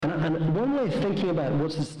one way of thinking about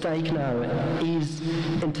what's at stake now is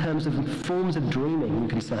in terms of forms of dreaming, you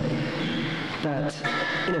can say. That,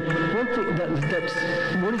 one thing that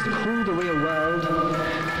what is called the real world,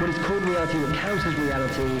 what is called reality, what counts as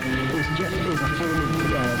reality, is a form of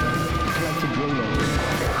collective dreaming.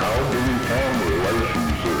 How do we form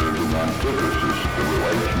relations that are the antithesis to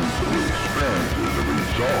relations that we experience as a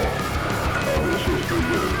result of this history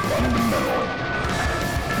that is fundamental,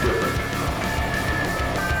 different,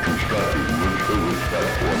 constructive, mutually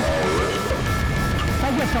respectful, and all the rest of it? I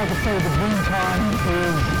guess I could say the dream time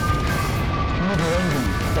is never-ending.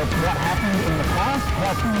 That's what happened in the past,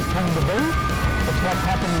 how things came to be, it's what's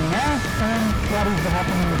happening now, and what is to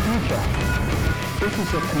happen in the future. This is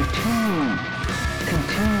a continuing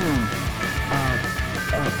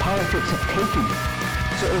politics of taking.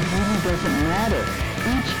 So it really doesn't matter.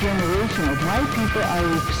 Each generation of white people are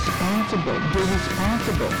responsible. They're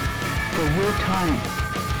responsible for your time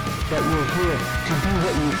that you're here to do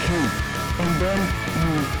what you can. And then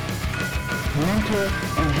you mentor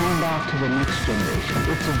and hand off to the next generation.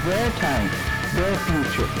 It's their time, their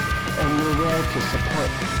future, and we're there to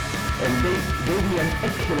support. And they gave me an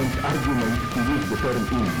excellent argument to use the term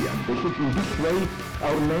Indian. They said, in this way,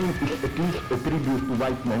 our name is at least a tribute to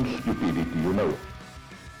white man's stupidity, you know.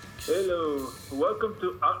 Hello, welcome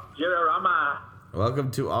to Alt-Jirarama. Welcome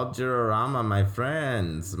to Alt-Jirarama, my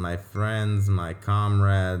friends, my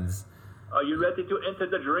comrades. Are you ready to enter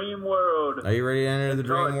the dream world? Are you ready to enter the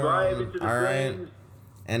dream world? All right.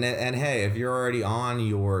 And hey, if you're already on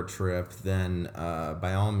your trip, then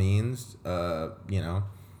by all means,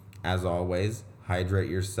 as always, hydrate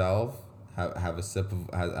yourself. Have a sip of,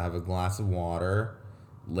 have a glass of water.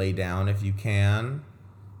 Lay down if you can.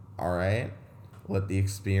 All right. Let the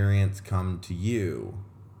experience come to you.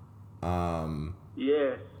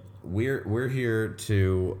 Yes. We're here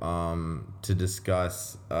to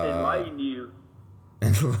discuss enlighten you.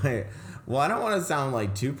 Well, I don't want to sound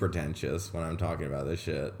like too pretentious when I'm talking about this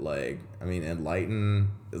shit. Like, I mean,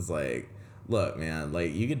 enlighten is like, look, man,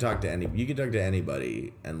 like you can talk to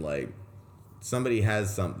anybody, and like somebody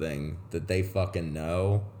has something that they fucking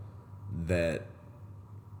know that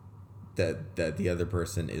the other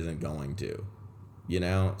person isn't going to,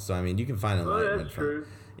 So I mean, you can find enlightenment from,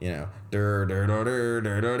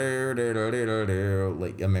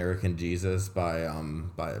 like American Jesus by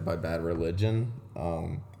Bad Religion. What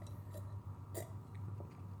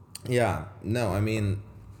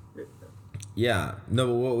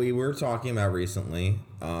we were talking about recently,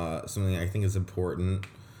 something I think is important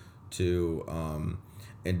to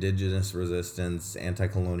indigenous resistance,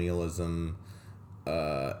 anti-colonialism,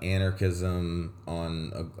 anarchism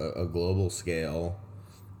on a global scale,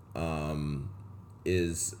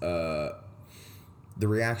 is the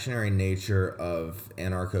reactionary nature of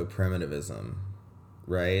anarcho-primitivism,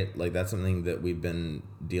 right? Like that's something that we've been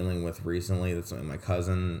dealing with recently. That's something my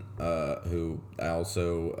cousin, who I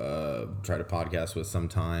also try to podcast with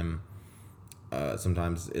sometimes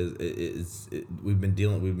we've been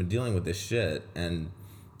dealing with this shit, and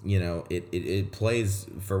it plays,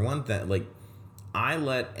 for one thing, like I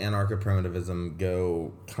let anarcho-primitivism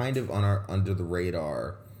go kind of under the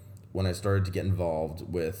radar when I started to get involved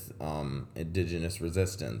with indigenous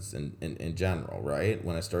resistance in general, right?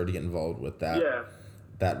 When I started to get involved with that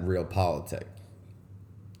real politic.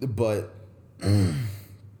 But and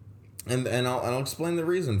I'll explain the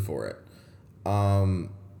reason for it.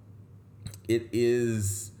 It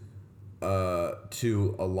is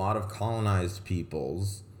to a lot of colonized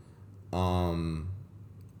peoples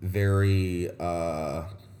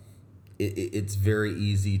it's very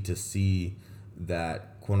easy to see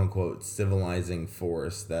that quote unquote civilizing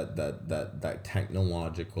force, that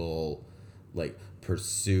technological like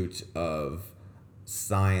pursuit of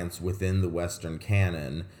science within the Western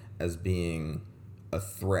canon as being a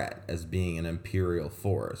threat, as being an imperial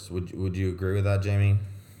force. Would you agree with that, Jamie?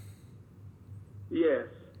 Yes.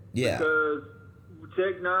 Yeah. Because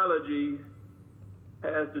technology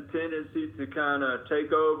has the tendency to kind of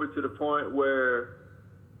take over to the point where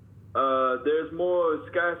there's more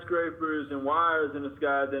skyscrapers and wires in the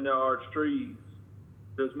sky than there are trees.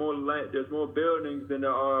 There's more buildings than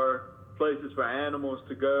there are places for animals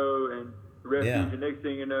to go and refuge. Yeah. The next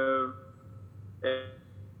thing you know,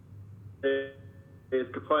 is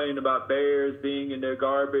complaining about bears being in their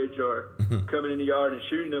garbage or coming in the yard and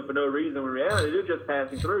shooting them for no reason. When in reality, they're just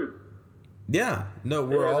passing through. Yeah. No,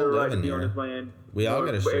 we're all living here. On this land. We all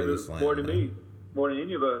got to share this land. More than me, more than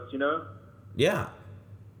any of us, Yeah.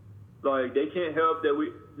 Like they can't help that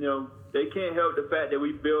they can't help the fact that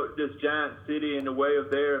we built this giant city in the way of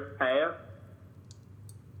their path.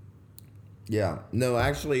 Yeah. No,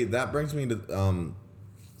 actually, that brings me to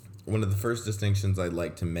one of the first distinctions I'd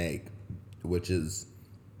like to make, which is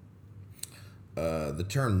the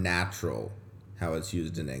term natural, how it's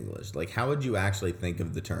used in English. Like, how would you actually think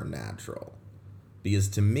of the term natural? Because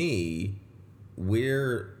to me,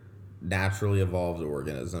 we're naturally evolved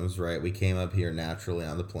organisms, right? We came up here naturally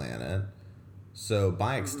on the planet. So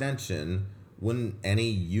by extension, wouldn't any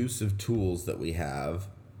use of tools that we have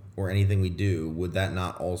or anything we do, would that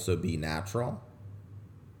not also be natural?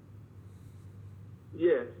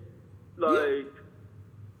 Yes. Like,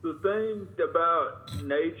 the thing about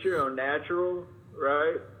nature or natural,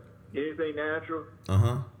 right? Anything natural,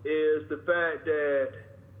 is the fact that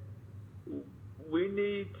we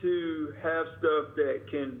need to have stuff that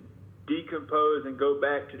can decompose and go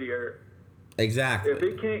back to the earth. Exactly. If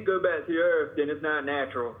it can't go back to the earth, then it's not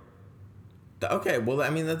natural. Okay, well, I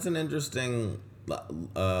mean, that's an interesting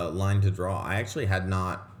line to draw. I actually had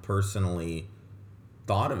not personally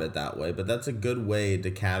thought of it that way, but that's a good way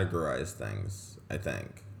to categorize things, I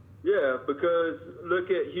think. Yeah, because look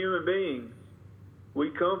at human beings. We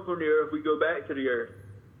come from the earth, we go back to the earth.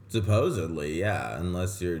 Supposedly, yeah,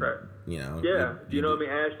 unless you're, right. you know. Yeah, you know what I mean?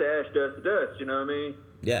 Ash to ash, dust to dust, you know what I mean?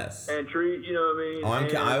 Yes. And treat, you know what I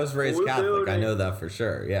mean? I was raised Catholic. I know that for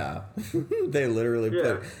sure. Yeah, they literally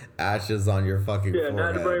put ashes on your fucking forehead. Yeah,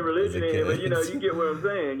 not to bring religion in, but you know, you get what I'm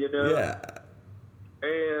saying. You know. Yeah.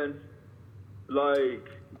 And like,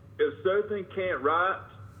 if something can't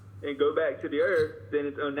rot and go back to the earth, then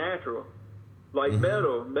it's unnatural. Like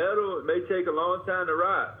metal may take a long time to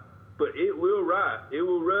rot, but it will rot. It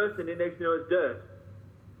will rust, and then next thing you know, it's dust.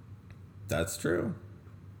 That's true.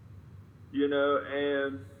 You know,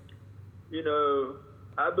 and, you know,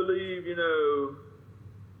 I believe, you know,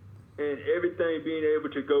 in everything being able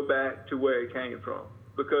to go back to where it came from.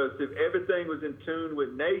 Because if everything was in tune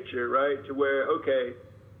with nature, right, to where, okay,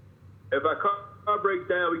 if our car breaks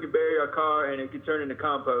down, we can bury our car and it can turn into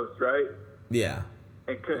compost, right? Yeah.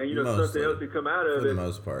 And you know, something else can come out of it. For the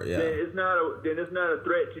most part, yeah. Then it's not a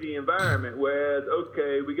threat to the environment. Whereas,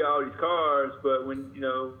 okay, we got all these cars, but when, you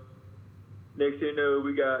know, next thing you know,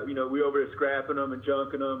 we got, you know, we over there scrapping them and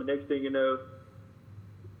junking them, and next thing you know,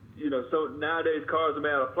 so nowadays cars are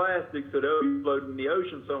made out of plastic, so they'll be floating in the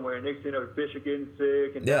ocean somewhere, and next thing you know, the fish are getting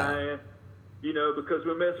sick and dying, you know, because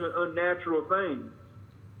we're messing with unnatural things.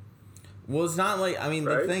 Well, it's not like, I mean,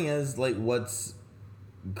 the thing is, like, what's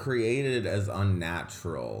created as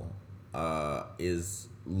unnatural is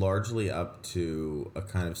largely up to a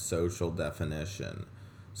kind of social definition.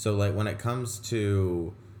 So, like, when it comes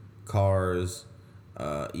to cars,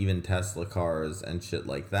 even Tesla cars and shit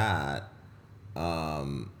like that,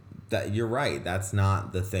 that you're right, that's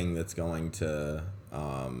not the thing that's going to,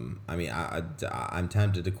 I mean, I'm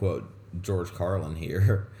tempted to quote George Carlin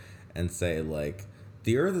here and say, like,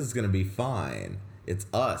 the earth is going to be fine. It's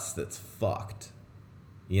us that's fucked.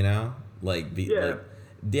 You know? Like,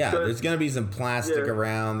 there's going to be some plastic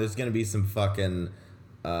around. There's going to be some fucking,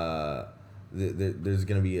 there's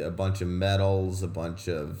going to be a bunch of metals, a bunch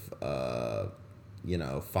of, you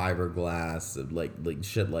know, fiberglass, like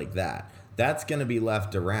shit like that. That's going to be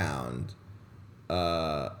left around.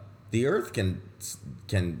 The earth can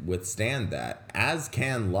withstand that, as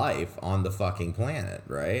can life on the fucking planet,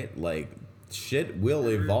 right? Like, shit will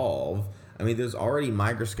evolve. I mean, there's already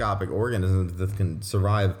microscopic organisms that can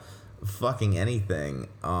survive fucking anything.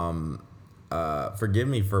 Forgive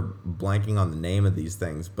me for blanking on the name of these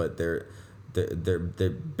things, but they're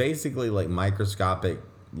basically like microscopic,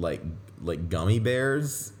 like gummy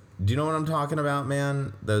bears. Do you know what I'm talking about,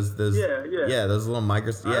 man? Those those little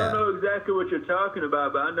micros. Yeah. I don't know exactly what you're talking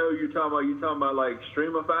about, but I know you're talking about like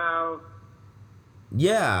streamophiles.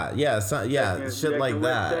 Yeah, shit like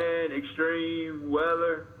that. Extreme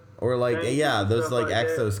weather. Or like, those like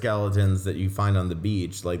exoskeletons that you find on the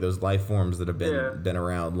beach, like those life forms that have been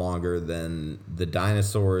around longer than the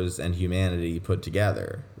dinosaurs and humanity put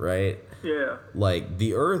together, right? Yeah. Like,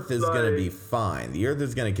 the Earth is going to be fine. The Earth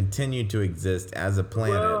is going to continue to exist as a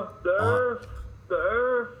planet. Well, the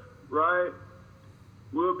Earth, right,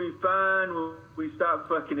 will be fine when we stop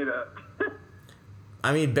fucking it up.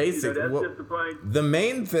 I mean, basically, that's just the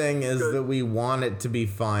main thing is that we want it to be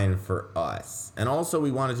fine for us. And also we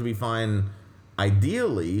want it to be fine,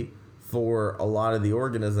 ideally, for a lot of the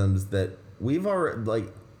organisms that we have already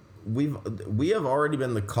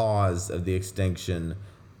been the cause of the extinction,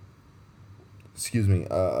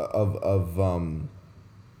 of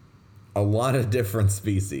a lot of different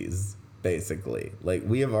species, basically. Like,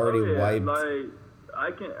 we have already wiped... Like, I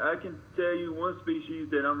can tell you one species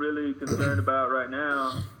that I'm really concerned about right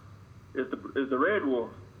now is the red wolf.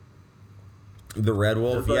 The red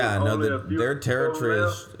wolf, like their territory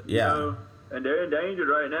is, you know, and they're endangered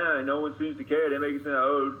right now, and no one seems to care. They make it sound,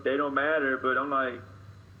 oh, they don't matter, but I'm like,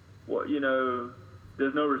 well, you know,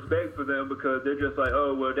 there's no respect for them because they're just like,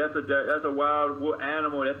 oh, well, that's a wild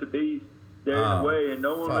animal, that's a beast. They're in the way, and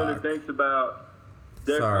no one really thinks about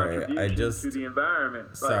their contribution to the environment.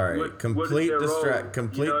 Like, complete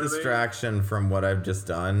distraction from what I've just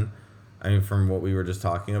done. I mean, from what we were just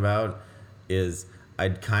talking about, is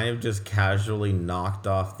I'd kind of just casually knocked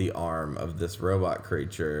off the arm of this robot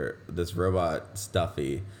creature, this robot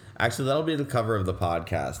Stuffy. Actually, that'll be the cover of the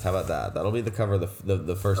podcast. How about that? That'll be the cover of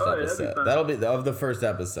the first episode. That'll be of the first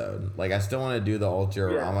episode. Like, I still want to do the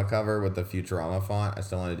Ultrarama cover with the Futurama font. I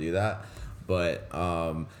still want to do that. But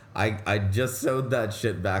I just sewed that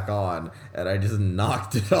shit back on, and I just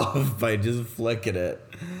knocked it off by just flicking it.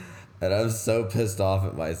 And I'm so pissed off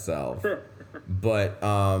at myself. But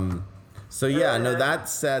so yeah, no, that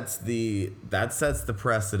sets the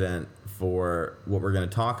precedent for what we're going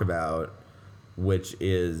to talk about, which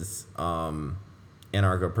is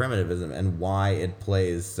anarcho-primitivism and why it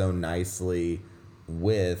plays so nicely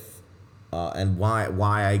with and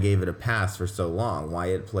why I gave it a pass for so long, why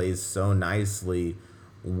it plays so nicely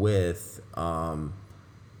with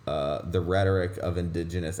the rhetoric of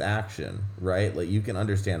indigenous action, right? Like, you can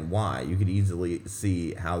understand why. You could easily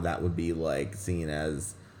see how that would be like seen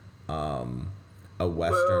as a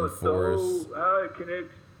Western force. So how it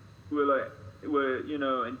connects with you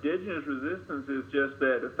know, indigenous resistance is just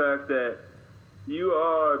that the fact that you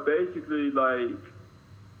are basically like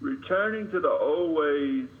returning to the old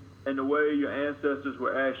ways and the way your ancestors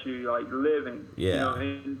were actually like living, you know,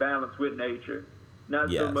 in balance with nature.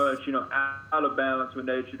 Not so much, you know, out of balance with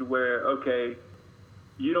nature to where, okay,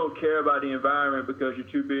 you don't care about the environment because you're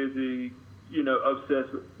too busy, you know,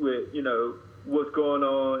 obsessed with you know, what's going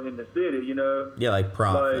on in the city, you know? Yeah, like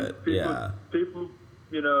profit, like people,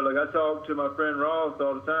 you know, like I talk to my friend Ross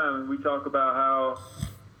all the time, and we talk about how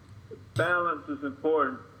balance is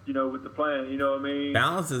important, you know, with the planet, you know what I mean?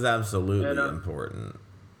 Balance is absolutely important.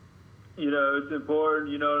 You know, it's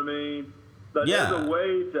important, you know what I mean? But there's a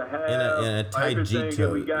way to have in a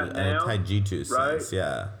Taijutsu sense,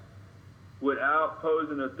 without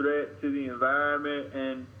posing a threat to the environment,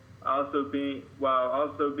 and while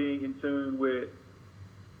also being in tune with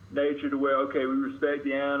nature to where, okay, we respect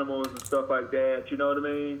the animals and stuff like that, you know what I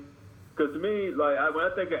mean? Because to me, like, when I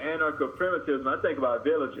think of anarcho-primitivism, I think about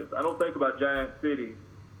villages. I don't think about giant cities.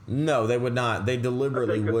 No, they would not. They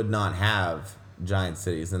deliberately would not have giant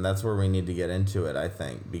cities, and that's where we need to get into it, I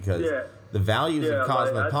think, because the values of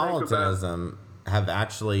cosmopolitanism have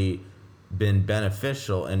actually been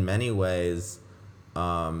beneficial in many ways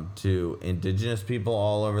to indigenous people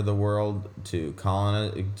all over the world, to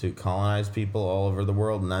colonize people all over the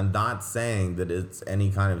world, and I'm not saying that it's any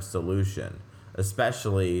kind of solution,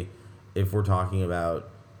 especially if we're talking about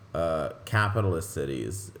capitalist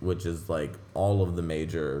cities, which is like all of the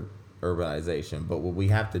major urbanization. But what we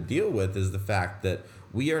have to deal with is the fact that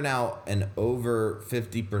we are now an over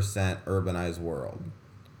 50% urbanized world.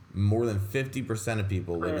 More than 50% of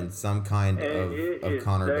people live in some kind of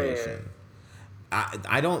conurbation.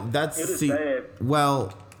 I don't.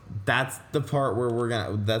 Well, that's the part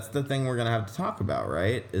where that's the thing we're gonna have to talk about,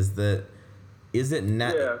 right? Is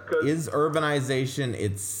urbanization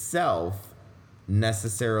itself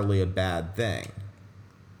necessarily a bad thing?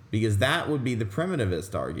 Because that would be the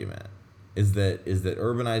primitivist argument. Is that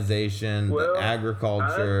urbanization, the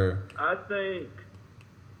agriculture?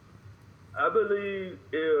 I believe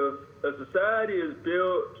if a society is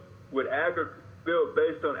built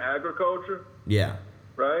based on agriculture,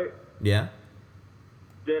 right? Yeah.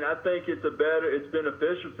 Then I think it's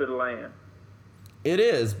beneficial to the land. It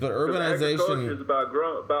is, but urbanization agriculture is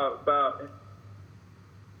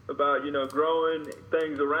about you know, growing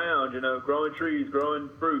things around, you know, growing trees, growing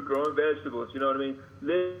fruit, growing vegetables, you know what I mean?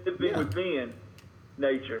 Living within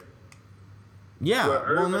nature. Yeah.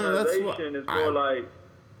 Where urbanization is more like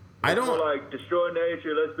more like destroy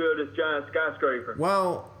nature, let's build this giant skyscraper.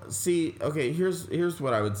 Well, see, okay, here's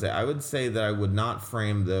what I would say. I would say that I would not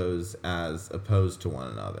frame those as opposed to one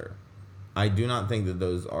another. I do not think that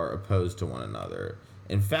those are opposed to one another.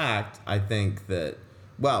 In fact, I think that,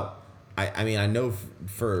 well, I mean, I know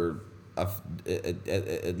for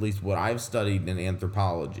at least what I've studied in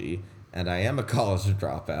anthropology, and I am a college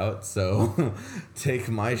dropout, so take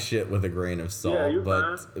my shit with a grain of salt. Yeah, you're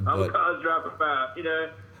fine. I'm a college dropout, you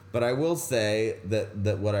know. But I will say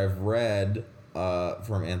that what I've read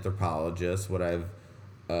from anthropologists, what I've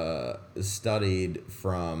studied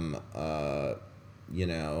from,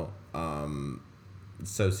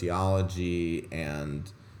 sociology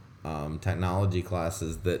and technology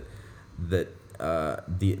classes, that the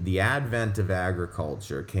advent of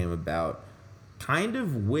agriculture came about kind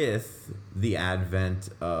of with the advent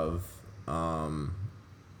of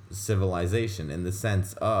civilization, in the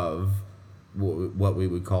sense of what we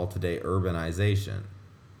would call today urbanization.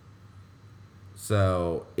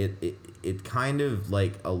 So it kind of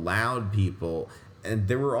like allowed people, and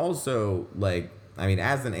there were also like, I mean,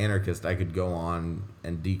 as an anarchist, I could go on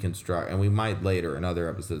and deconstruct, and we might later in other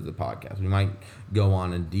episodes of the podcast, we might go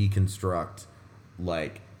on and deconstruct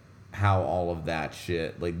like how all of that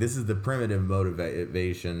shit, like, this is the primitive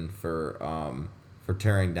motivation for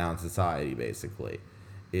tearing down society, basically,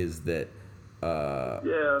 is that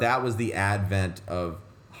that was the advent of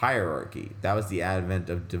hierarchy. That was the advent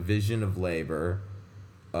of division of labor,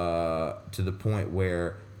 to the point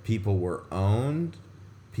where people were owned,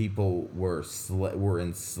 people were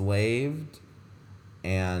enslaved,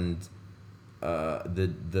 and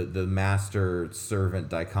the master-servant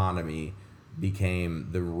dichotomy became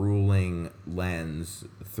the ruling lens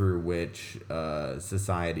through which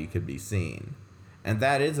society could be seen. And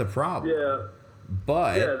that is a problem. Yeah.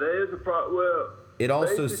 But yeah, there is a problem. Well, it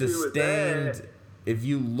also sustained, if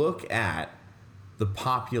you look at the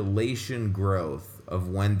population growth of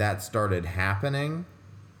when that started happening,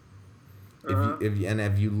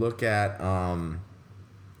 if you look at now,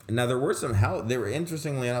 there were some health, there were,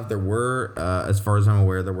 interestingly enough, there were as far as I'm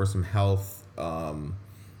aware, there were some health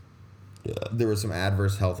there were some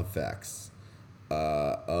adverse health effects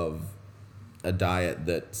of a diet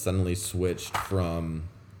that suddenly switched from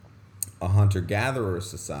a hunter-gatherer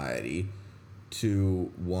society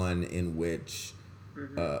to one in which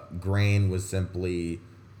grain was simply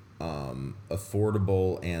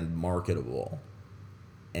affordable and marketable.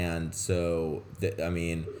 And so,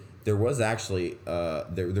 there was actually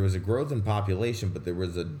there was a growth in population, but there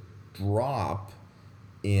was a drop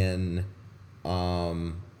in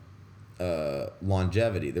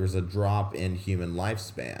longevity. There was a drop in human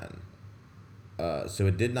lifespan. So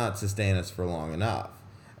it did not sustain us for long enough.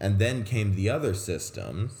 And then came the other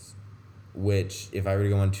systems, which, if I were to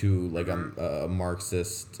go into like a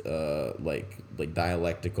Marxist, like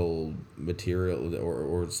dialectical material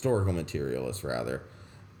or historical materialist rather,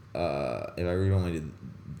 if I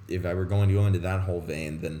were going to go into that whole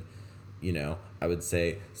vein, then, I would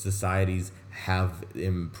say societies have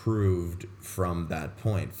improved from that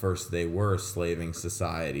point. First, they were slaving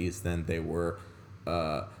societies, then they were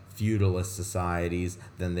feudalist societies,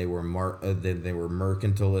 then they were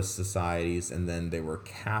mercantilist societies, and then they were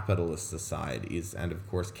capitalist societies. And of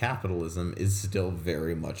course, capitalism is still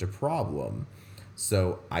very much a problem.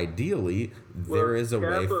 So ideally, there is a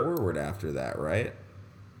way forward after that, right?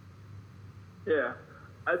 Yeah.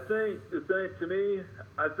 I think the thing, to me,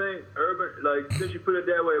 I think since you put it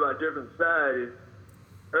that way about different societies,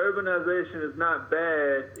 urbanization is not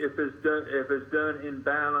bad if it's done in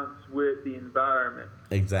balance with the environment.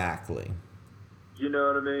 Exactly. You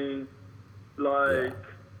know what I mean?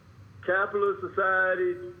 Capitalist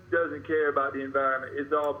society doesn't care about the environment.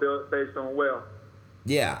 It's all based on wealth.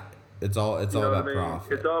 Yeah. It's all about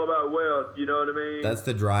profit. It's all about wealth. You know what I mean? That's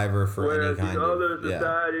the driver for any kind of. Whereas these other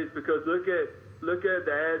societies, because look at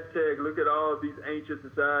the Aztec, look at all of these ancient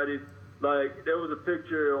societies. Like, there was a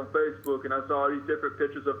picture on Facebook, and I saw these different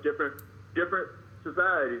pictures of different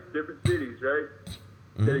societies, different cities, right,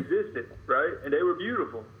 that existed, right, and they were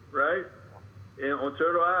beautiful, right, and on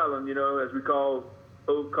Turtle Island, as we call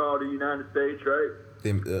the United States,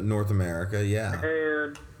 right, North America, yeah,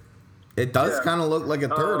 and it does kind of look like a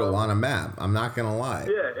turtle on a map. I'm not gonna lie.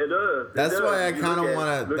 Yeah, it does. That's why I kind of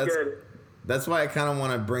want to. That's why I kind of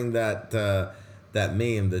want to bring that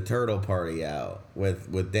meme, the turtle party, out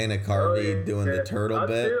with Dana Carvey doing the turtle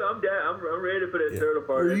bit. I'm down. I'm ready for that turtle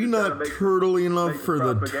party. Are you not turtly enough for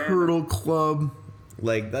the turtle club?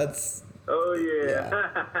 Like, that's. Oh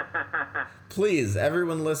yeah. Please,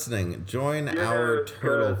 everyone listening, join our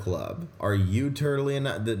turtle club. Are you turtly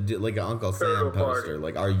enough? Like an Uncle Sam poster.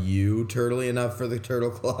 Like, are you turtly enough for the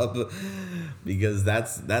turtle club? Because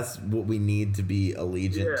that's what we need to be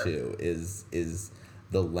allegiant to. Is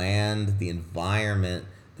the land, the environment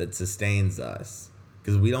that sustains us.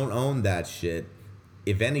 Because we don't own that shit.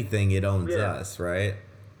 If anything, it owns us, right?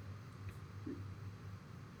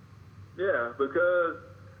 Yeah, because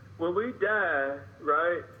when we die,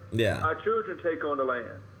 right, our children take on the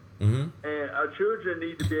land. Mm-hmm. And our children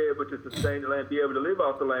need to be able to sustain the land, be able to live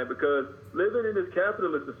off the land, because living in this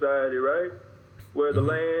capitalist society, right, where the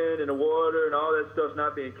land and the water and all that stuff's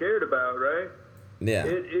not being cared about, right? Yeah.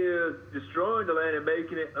 It is destroying the land and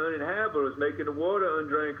making it uninhabitable. It's making the water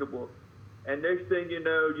undrinkable. And next thing you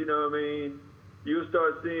know what I mean, you'll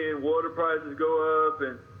start seeing water prices go up,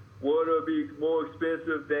 and water will be more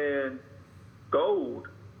expensive than gold,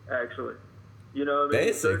 actually. You know what I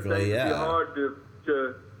mean? Certain Basically, things yeah. be hard to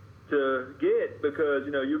get because,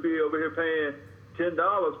 you know, you'll be over here paying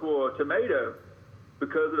 $10 for a tomato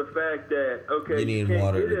because of the fact that, okay, You need can't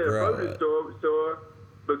water get to it at a grow produce it. store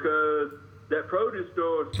because that produce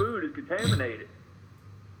store's food is contaminated.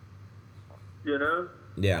 You know?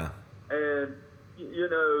 Yeah. And, you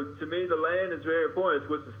know, to me, the land is very important. It's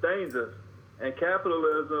what sustains us. And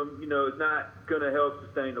capitalism, you know, is not going to help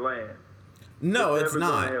sustain the land. No, it's never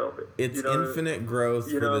gonna not. help it. It's You know, infinite growth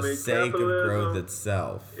you for know the what I mean? sake of growth Capitalism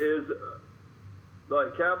itself. Is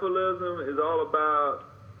like capitalism is all about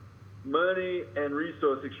money and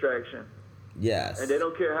resource extraction. Yes. And they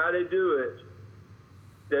don't care how they do it.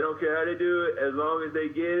 They don't care how they do it as long as they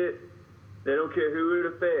get it. They don't care who it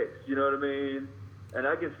affects. You know what I mean? And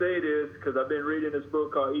I can say this because I've been reading this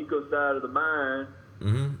book called Ecocide of the Mind.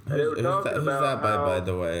 Mm-hmm. And they were Who's talking that about by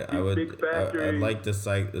the way? big I'd like to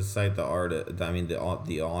cite the the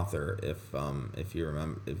author if you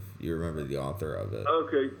remember the author of it.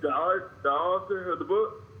 Okay, the author of the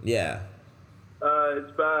book? Yeah.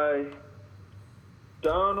 It's by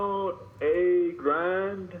Donald A.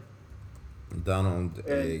 Grind Donald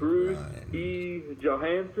A. and Bruce Grind. E.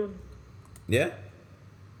 Johansson. Yeah.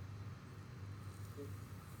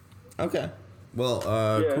 Okay. Well,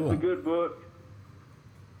 Yeah, cool. it's a good book.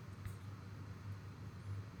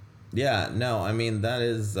 Yeah, no, I mean that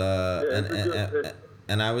is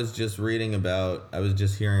and I was just hearing about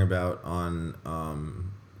on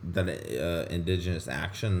that Indigenous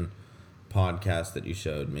Action podcast that you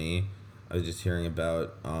showed me. I was just hearing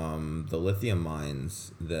about the lithium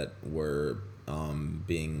mines that were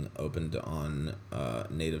being opened on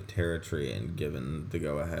native territory and given the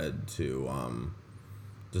go ahead to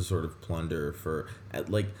sort of plunder for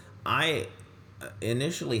like I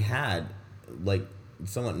initially had like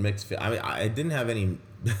somewhat mixed. I mean, I didn't have any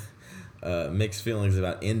mixed feelings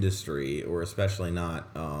about industry, or especially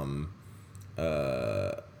not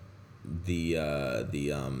the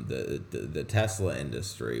Tesla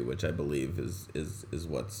industry, which I believe is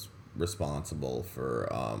what's responsible for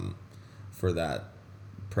that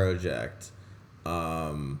project.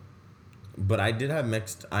 But I did have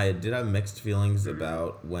mixed feelings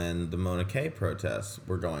about when the Mauna Kea protests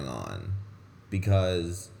were going on,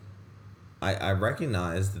 because I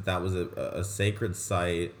recognized that was a sacred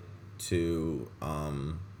site to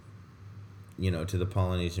to the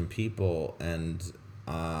Polynesian people, and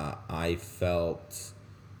I felt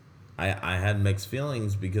I had mixed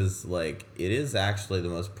feelings because like it is actually the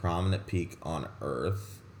most prominent peak on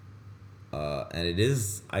Earth, and it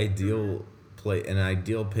is an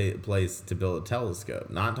ideal place to build a telescope.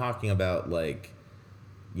 Not talking about like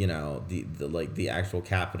the actual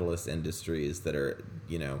capitalist industries that are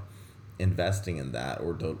investing in that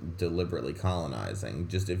or deliberately colonizing.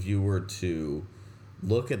 Just if you were to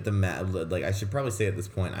look at the map, like I should probably say at this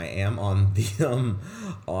point, I am on the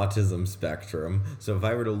autism spectrum. So if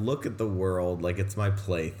I were to look at the world like it's my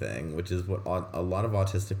plaything, which is what a lot of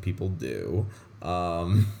autistic people do,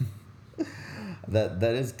 that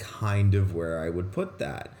is kind of where I would put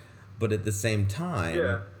that. But at the same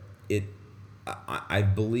time, I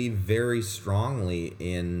believe very strongly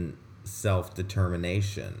in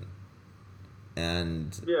self-determination.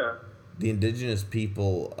 And the indigenous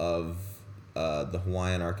people of the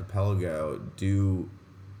Hawaiian archipelago do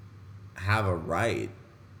have a right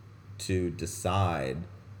to decide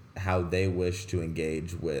how they wish to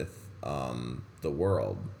engage with the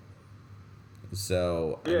world.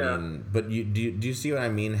 So I mean, but do you see what I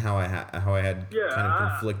mean? How I had kind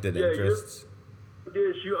of conflicted interests.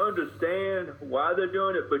 Yes, you understand why they're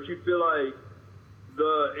doing it, but you feel like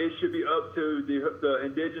it should be up to the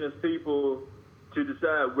indigenous people to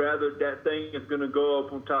decide whether that thing is going to go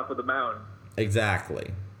up on top of the mountain.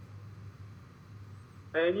 Exactly.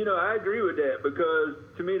 And I agree with that, because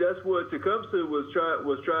to me that's what Tecumseh was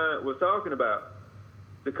talking about.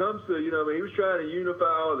 Tecumseh, he was trying to unify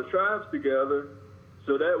all the tribes together,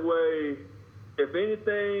 so that way, if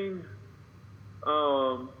anything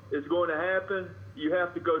is going to happen, you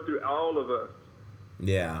have to go through all of us.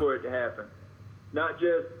 Yeah. For it to happen, not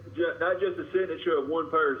just the signature of one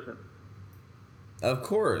person. Of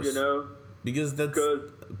course. Because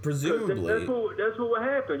presumably that's what would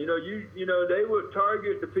happen. They would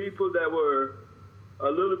target the people that were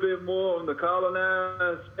a little bit more on the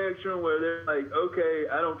colonized spectrum, where they're like, okay,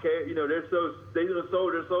 I don't care. They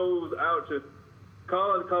sold their souls out to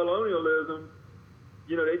colonialism.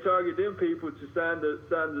 They target them people to sign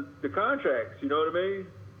the contracts. You know what I mean?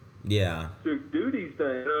 Yeah. To do these things.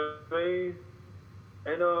 You know what I mean?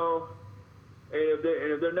 And if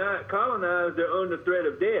they're not colonized, they're under threat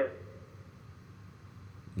of death.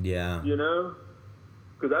 Yeah.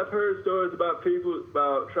 Because I've heard stories about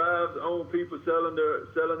tribes, own people selling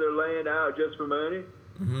their land out just for money.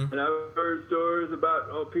 And I've heard stories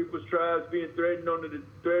about people's tribes being threatened under the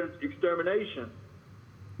threat of extermination.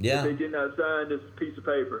 Yeah. If they did not sign this piece of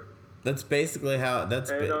paper. That's basically how. And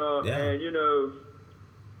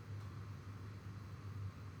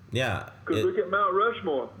Yeah. Because look at Mount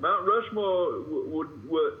Rushmore. Mount Rushmore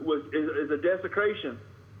is a desecration.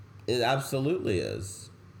 It absolutely is.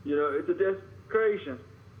 It's a desecration.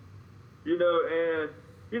 And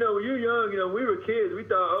when you're young, we were kids, we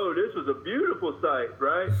thought, oh, this was a beautiful sight,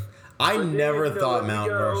 right? I never thought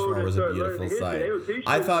Mount Rushmore was a beautiful sight.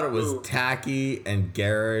 I thought it was tacky and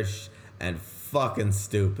garish and fucking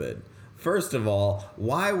stupid. First of all,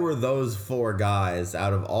 why were those four guys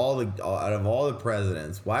out of all the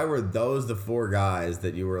presidents? Why were those the four guys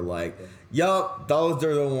that you were like, yup, those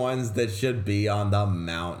are the ones that should be on the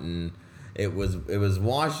mountain? It was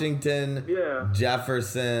Washington,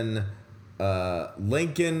 Jefferson,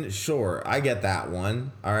 Lincoln. Sure, I get that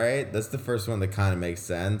one. All right, that's the first one that kind of makes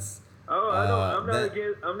sense. I'm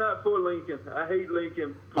not for Lincoln. I hate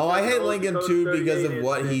Lincoln. I hate Lincoln too because of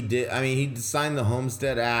what he did. I mean, he signed the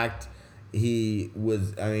Homestead Act.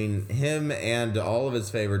 Him and all of his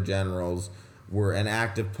favorite generals were an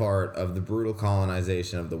active part of the brutal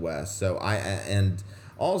colonization of the West. So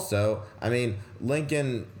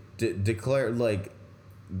Lincoln declared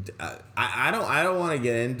I don't want to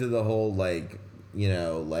get into the whole what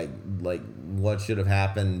should have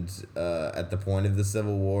happened at the point of the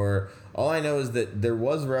Civil War. All I know is that there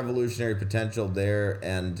was revolutionary potential there,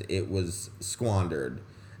 and it was squandered.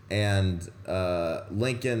 And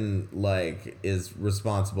Lincoln is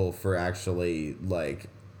responsible for actually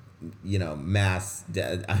mass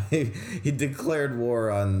death. He declared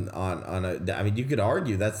war on you could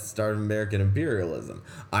argue that's the start of American imperialism.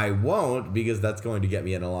 I won't, because that's going to get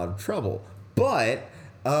me in a lot of trouble. But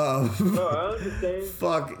I understand.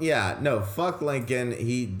 Fuck Lincoln.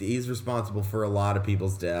 He's responsible for a lot of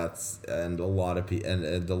people's deaths and a lot of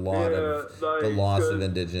the loss of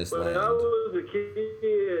indigenous land.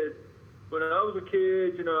 When I was a kid,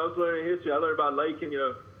 I was learning history. I learned about Lincoln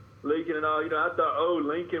and all. I thought,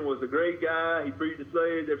 Lincoln was a great guy. He freed the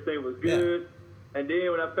slaves. Everything was good. Yeah. And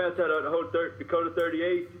then when I found out the whole Dakota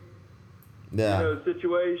 38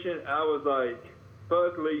 situation, I was like,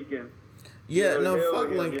 fuck Lincoln. Yeah,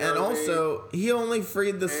 fuck Lincoln. And also, he only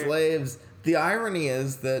freed the slaves. The irony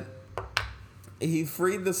is that he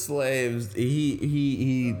freed the slaves.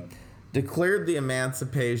 He declared the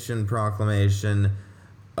Emancipation Proclamation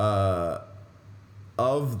of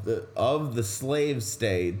the slave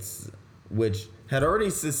states, which had already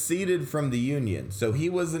seceded from the Union. So he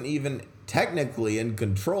wasn't even technically in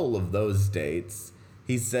control of those states.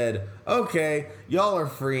 He said, okay, y'all are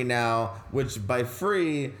free now, which by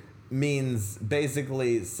free means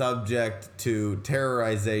basically subject to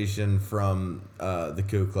terrorization from the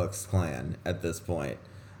Ku Klux Klan at this point.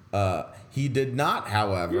 He did not,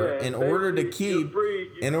 however, in order to keep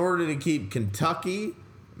Kentucky,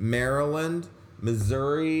 Maryland,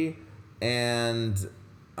 Missouri, and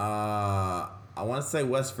I want to say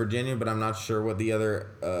West Virginia, but I'm not sure what the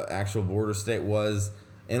other actual border state was.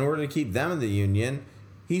 In order to keep them in the Union,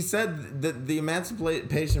 he said that the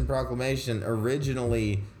Emancipation Proclamation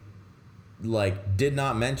originally did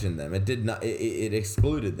not mention them. It did not. It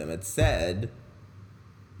excluded them. It said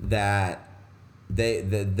that they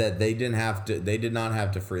did not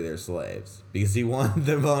have to free their slaves because he wanted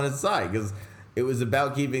them on his side, because it was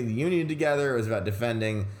about keeping the Union together. It was about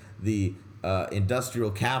defending the industrial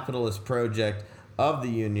capitalist project of the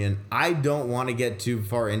Union. I don't want to get too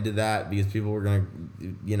far into that because people were going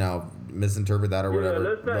to, misinterpret that or whatever. Yeah,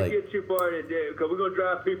 let's not get too far into it because we're going to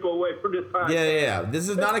drive people away from this podcast. Yeah. This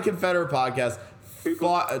is not a Confederate podcast.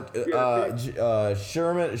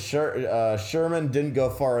 Sherman didn't go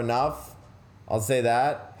far enough. I'll say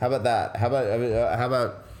that. How about that? How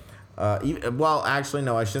about well, actually,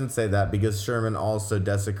 no, I shouldn't say that because Sherman also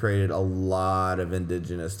desecrated a lot of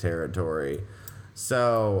indigenous territory.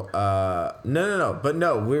 So,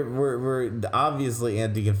 we're obviously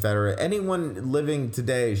anti-Confederate. Anyone living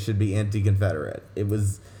today should be anti-Confederate. It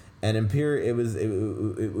was an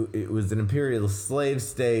it was an imperial slave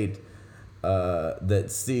state that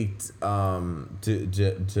seeked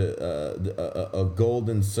a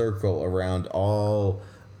golden circle around all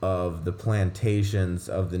of the plantations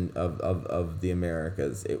of the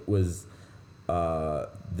Americas. It was I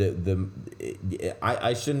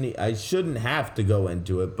shouldn't have to go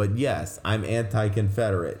into it, but yes, I'm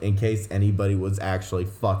anti-Confederate in case anybody was actually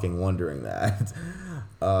fucking wondering that.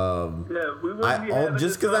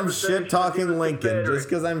 Just because I'm shit talking Lincoln, just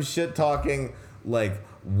because I'm shit talking like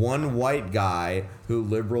one white guy who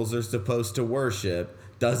liberals are supposed to worship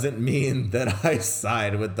doesn't mean that I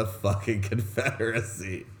side with the fucking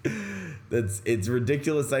Confederacy. It's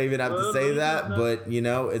ridiculous I even have to say that, but you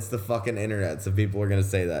know, it's the fucking internet, so people are gonna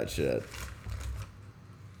say that shit.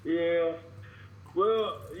 Yeah.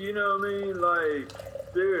 Well, you know what I mean? Like,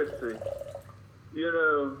 seriously. You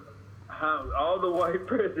know, how all the white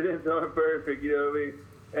presidents aren't perfect, you know what I mean?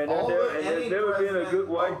 And there's never been a good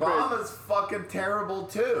white president. Obama's fucking terrible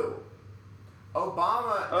too.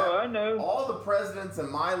 Obama. Oh, I know. All the presidents in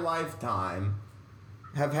my lifetime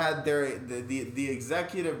have had the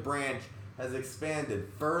executive branch has expanded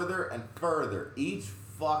further and further each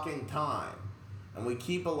fucking time, and we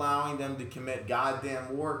keep allowing them to commit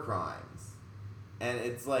goddamn war crimes. And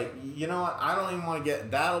it's like, you know what? I don't even want to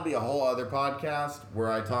get... That'll be a whole other podcast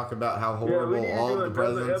where I talk about how horrible all of the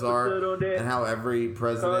presidents are and how every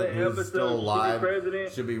president who's still alive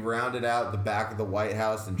should be rounded out the back of the White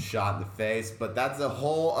House and shot in the face. But that's a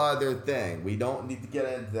whole other thing. We don't need to get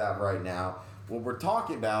into that right now. What we're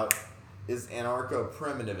talking about is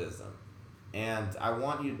anarcho-primitivism. And I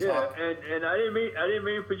want you to talk... Yeah, and I didn't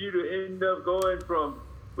mean for you to end up going from...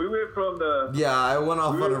 We went from the... Yeah, I went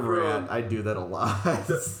off on a rant. I do that a lot.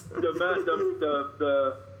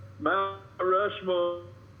 the Mount Rushmore,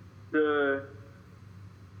 to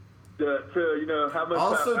you know, how much...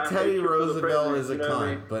 Also, Teddy Roosevelt is a cunt,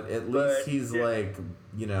 cunt, but at least he's like,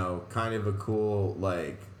 you know, kind of a cool,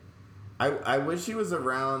 like... I wish he was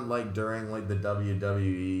around, like, during, like, the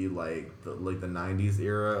WWE, like the 90s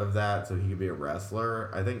era of that, so he could be a wrestler.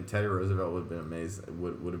 I think Teddy Roosevelt would have been amazing,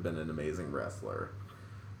 would have been an amazing wrestler.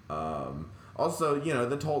 Also, you know,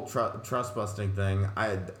 the whole trust busting thing,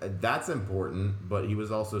 that's important, but he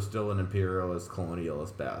was also still an imperialist,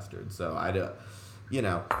 colonialist bastard. So you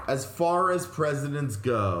know, as far as presidents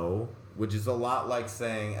go, which is a lot like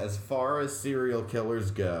saying as far as serial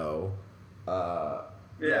killers go,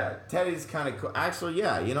 yeah, Teddy's kind of cool. Actually,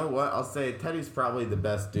 yeah, you know what? I'll say Teddy's probably the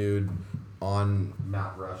best dude on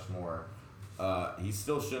Mount Rushmore. He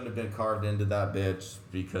still shouldn't have been carved into that bitch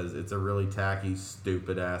because it's a really tacky,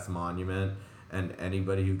 stupid-ass monument, and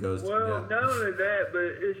anybody who goes not only that, but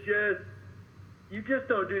it's just, you just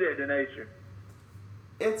don't do that to nature.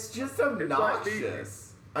 It's just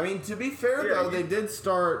obnoxious. I mean, to be fair, though, they did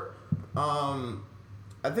start,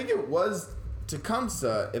 I think it was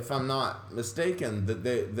Tecumseh, if I'm not mistaken,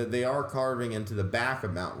 that they are carving into the back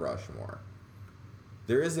of Mount Rushmore.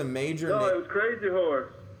 There is a major... No, it was Crazy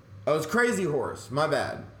Horse. Oh, it's Crazy Horse. My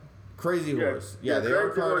bad. Crazy Horse. Yeah, they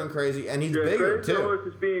are carving Crazy, and he's bigger, too. Crazy Horse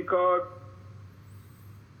is being carved.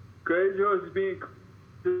 Crazy Horse is being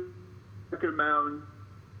carved a mountain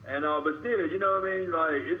and all, but still, you know what I mean?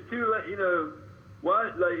 Like, it's too late, you know,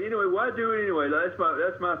 why, like, anyway, why do it anyway? That's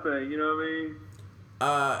my thing, you know what I mean?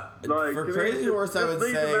 Like, for Crazy Horse, I would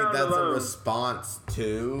say that's a response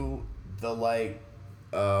to the, like,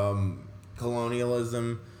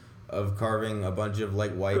 colonialism of carving a bunch of,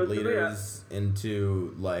 like, white leaders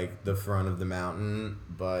into, like, the front of the mountain,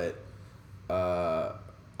 but,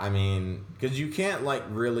 I mean, because you can't, like,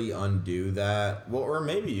 really undo that. Well, or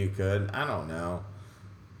maybe you could. I don't know.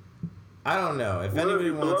 If anybody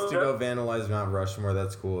wants to go vandalize Mount Rushmore,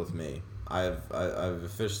 that's cool with me. I've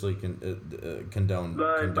officially condoned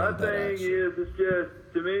that action. My thing is, it's just,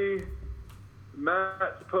 to me,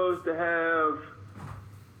 not supposed to have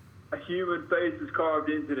a human face is carved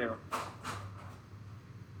into them.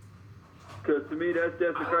 Because to me, that's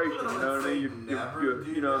desecration. You know what I mean?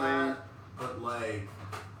 You know what I mean? But like,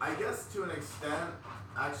 I guess to an extent,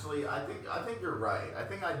 actually, I think you're right. I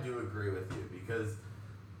think I do agree with you because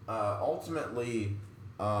ultimately,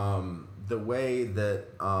 the way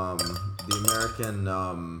that the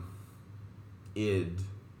American id,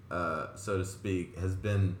 so to speak,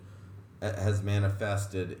 has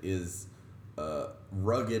manifested is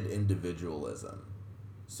rugged individualism.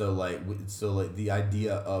 So like the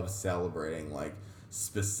idea of celebrating like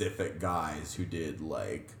specific guys who did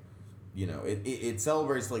like, you know, it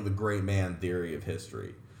celebrates like the great man theory of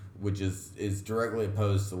history, which is directly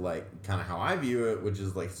opposed to like kind of how I view it, which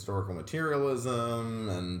is like historical materialism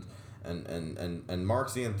and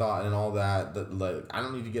Marxian thought and all that. That like I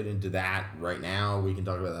don't need to get into that right now. We can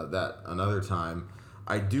talk about that another time.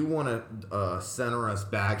 I do want to center us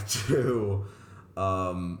back to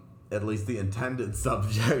at least the intended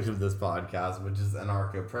subject of this podcast, which is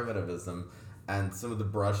anarcho-primitivism, and some of the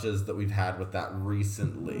brushes that we've had with that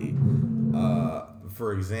recently.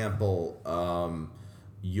 For example,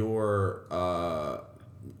 you were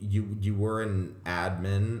an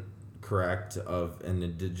admin, correct, of an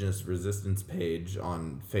indigenous resistance page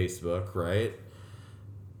on Facebook, right?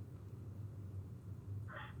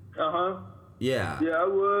 Uh-huh. Yeah. Yeah, I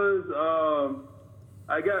was.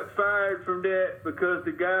 I got fired from that because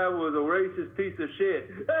the guy was a racist piece of shit.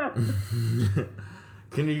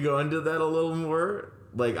 Can you go into that a little more?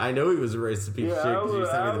 Like, I know he was a racist piece of shit because you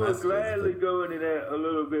sent me the messages. I would gladly go into that a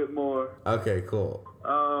little bit more. Okay, cool.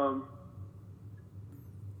 But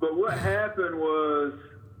what happened was,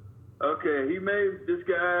 okay, he made this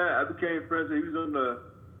guy, I became friends with, he was on the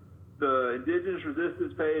Indigenous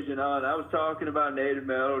Resistance page and all, and I was talking about Native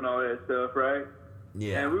metal and all that stuff, right?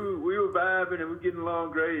 Yeah. And we were vibing and we were getting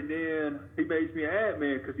along great, and then he makes me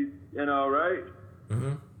admin because he's, right?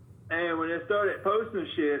 Mm-hmm. And when they started posting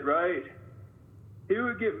shit, right, he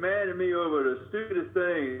would get mad at me over the stupidest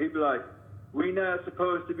thing. He'd be like, we not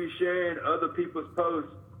supposed to be sharing other people's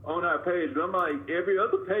posts on our page. But I'm like, every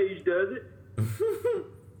other page does it.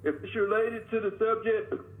 If it's related to the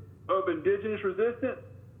subject of indigenous resistance,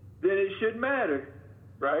 then it shouldn't matter,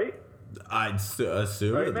 right? I'd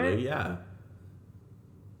assumedly, right, yeah.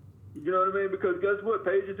 You know what I mean? Because guess what?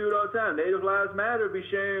 Pages do it all the time. Native Lives Matter be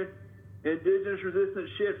sharing indigenous resistance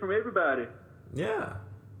shit from everybody. Yeah.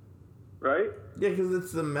 Right? Yeah, because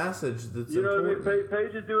it's the message that's you know important. what I mean?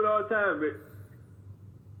 Pages do it all the time. But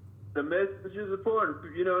the message is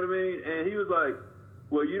important. You know what I mean? And he was like,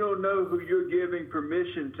 well, you don't know who you're giving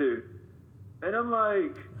permission to. And I'm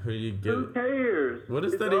like, who cares? What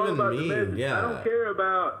does it's that even mean? Yeah. I don't care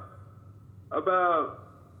about I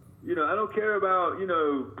don't care about,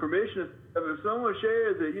 permission. If someone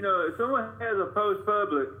shares it, if someone has a post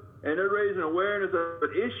public and they're raising awareness of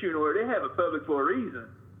an issue or they have it public for a reason.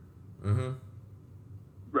 Mm-hmm.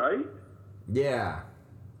 Right? Yeah.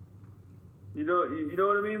 You know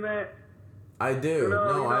what I mean, Matt? I do.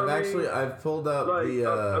 I've pulled up like the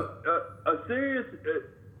a serious.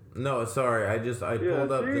 No, sorry. I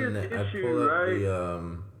pulled up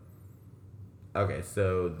the Okay,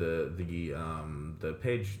 so the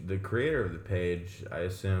page, the creator of the page, I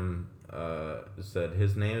assume, said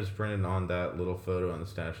his name is printed on that little photo on the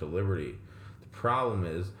Statue of Liberty. The problem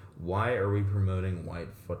is, why are we promoting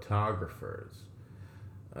white photographers?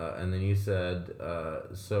 And then you said,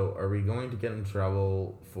 so are we going to get in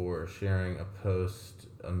trouble for sharing a post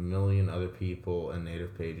a million other people and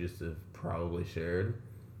native pages have probably shared?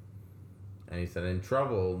 And he said, in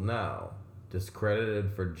trouble? No.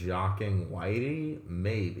 Discredited for jocking whitey?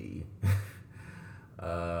 Maybe.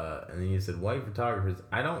 And then you said, white photographers,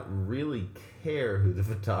 I don't really care who the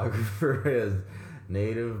photographer is.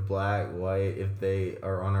 Native, black, white, if they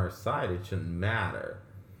are on our side, it shouldn't matter.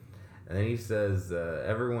 And then he says,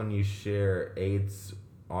 everyone you share aids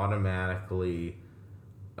automatically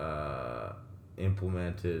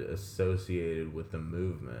implemented, associated with the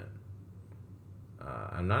movement.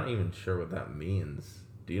 I'm not even sure what that means.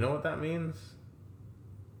 Do you know what that means?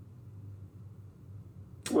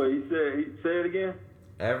 What he said? Say it again.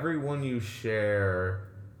 Everyone you share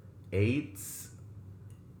aids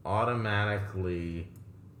automatically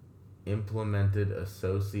implemented,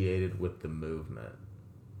 associated with the movement.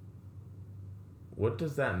 What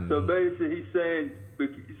does that mean? So basically, he's saying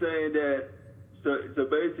that. So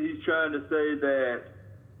basically, he's trying to say that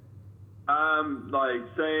I'm like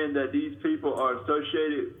saying that these people are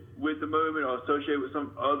associated with the movement or associated with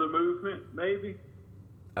some other movement, maybe.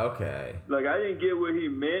 Okay. Like, I didn't get what he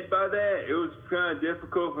meant by that. It was kind of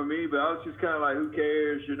difficult for me, but I was just kind of like, who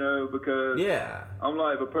cares, because I'm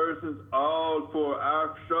like, if a person's all for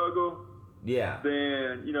our struggle,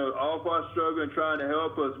 then, all for our struggle and trying to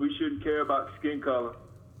help us, we shouldn't care about skin color.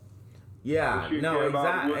 Yeah, no,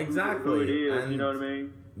 exactly. Who it is, and, you know what I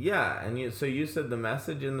mean? Yeah, and so you said the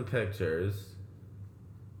message in the pictures,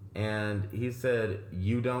 and he said,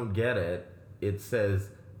 you don't get it. It says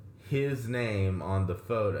his name on the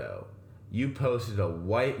photo. You posted a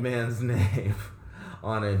white man's name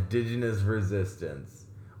on indigenous resistance,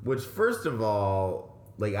 which, first of all,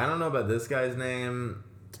 like, I don't know about this guy's name,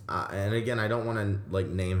 and again, I don't want to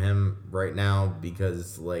name him right now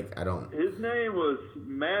because I don't. His name was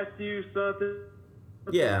Matthew something.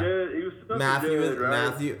 Yeah, he was something Matthew good,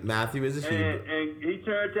 right? Matthew is a Hebrew, and he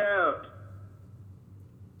turned out.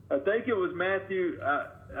 I think it was Matthew.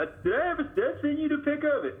 Did I send you the pic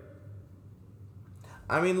of it?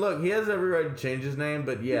 I mean, look, he has every right to change his name,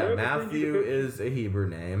 but yeah, Matthew is a Hebrew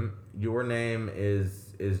name. Your name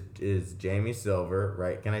is Jamie Silver,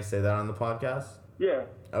 right? Can I say that on the podcast? Yeah.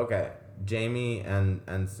 Okay, Jamie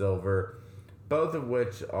and Silver, both of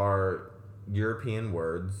which are European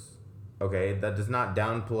words. Okay, that does not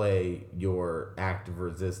downplay your act of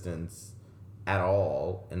resistance at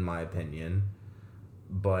all, in my opinion.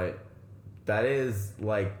 But that is,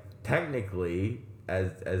 technically,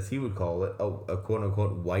 as he would call it, a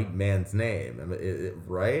quote-unquote white man's name. I mean,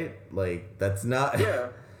 right? That's not... Yeah.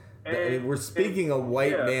 And, we're speaking a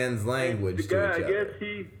white man's language the to guy, each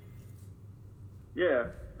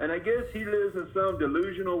other. And I guess he lives in some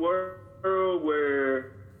delusional world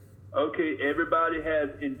where, okay, everybody has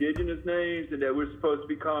indigenous names, and that we're supposed to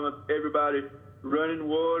be calling everybody running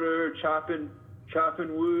water, chopping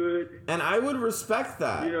wood. And I would respect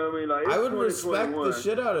that. You know what I mean? Like, I would respect the 2021.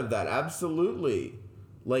 shit out of that. Absolutely.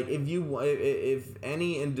 Like, if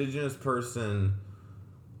any indigenous person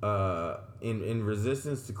in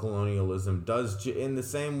resistance to colonialism does in the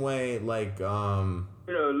same way, like Muhammad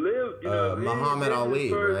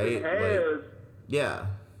Ali, right? Like, yeah.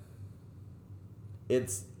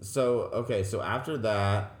 It's so okay. So after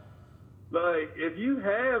that, like, if you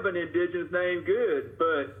have an indigenous name, good,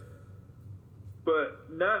 but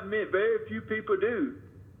not very few people do.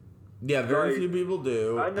 yeah, very few people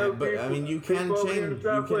do. I know, but people, I mean, you can people over change. here in the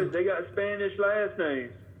Southwest, they got Spanish last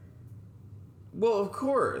names. Well, of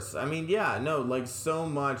course. I mean, yeah, no, like so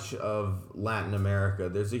much of Latin America,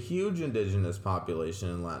 there's a huge indigenous population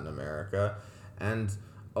in Latin America, and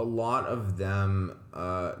a lot of them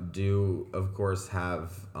do, of course,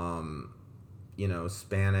 have,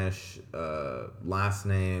 Spanish last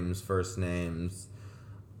names, first names,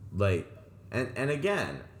 like, and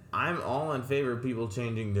again, I'm all in favor of people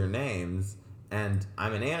changing their names, and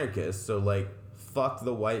I'm an anarchist, so, like, fuck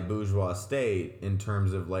the white bourgeois state in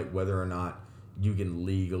terms of, like, whether or not you can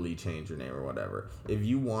legally change your name or whatever. If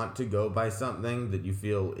you want to go by something that you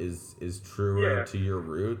feel is truer to your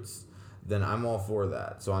roots, then I'm all for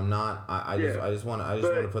that. So I'm not. I just want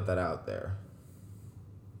to put that out there.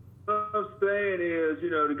 What I'm saying is,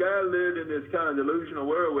 the guy lived in this kind of delusional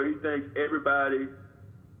world where he thinks everybody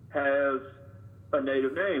has a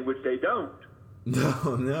native name, which they don't.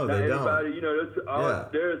 No, they don't. Everybody, there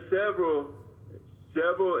are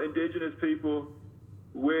several indigenous people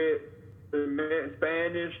with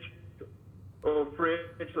Spanish or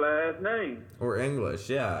French last name. Or English,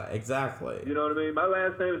 yeah, exactly. You know what I mean? My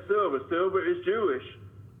last name is Silver. Silver is Jewish.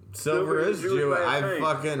 Silver is Jewish. Jewish.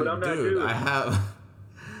 I have.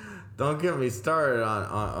 Don't get me started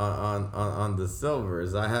on the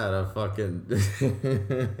Silvers. I had a fucking.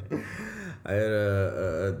 I had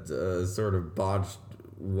a sort of botched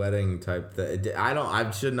wedding type thing.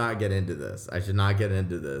 I should not get into this.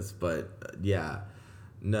 But yeah.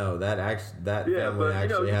 No, that family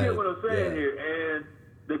actually you had. get what I'm saying here. And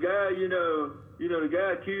the guy, the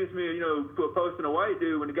guy accused me of, posting a white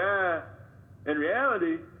dude when the guy, in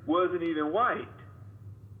reality, wasn't even white.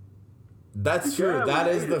 That's true. That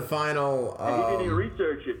is the final. And he didn't even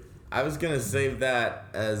research it. I was gonna save that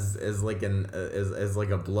as like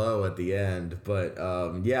a blow at the end, but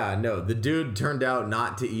the dude turned out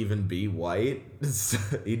not to even be white.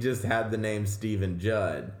 He just had the name Stephen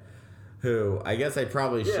Judd. Who I guess I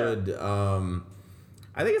probably should.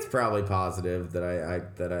 I think it's probably positive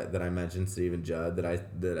that I mentioned Stephen Judd that I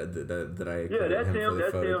credit him for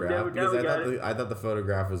the photograph because I thought the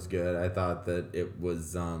photograph was good. I thought that it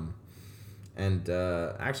was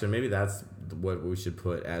actually maybe that's what we should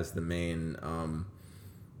put as the main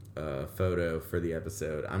photo for the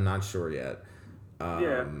episode. I'm not sure yet.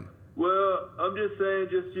 Well, I'm just saying,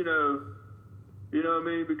 you know what I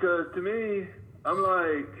mean, because to me, I'm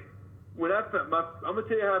like. I'm gonna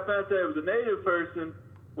tell you how I found out it was a native person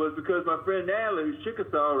was because my friend Natalie, who's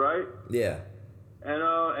Chickasaw, right? Yeah.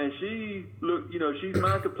 And she looked, she's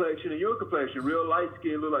my complexion and your complexion, real light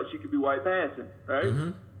skin, look like she could be white passing, right?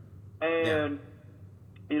 Mm-hmm. And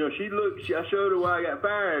I showed her why I got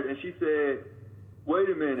fired, and she said, "Wait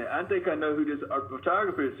a minute, I think I know who this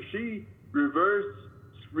photographer is." So she reverse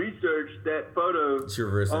researched that photo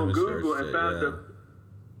on Google and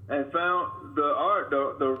found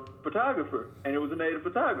the photographer, and it was a native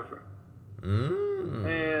photographer.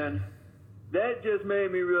 And that just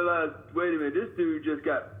made me realize, wait a minute, this dude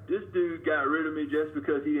got rid of me just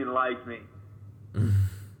because he didn't like me.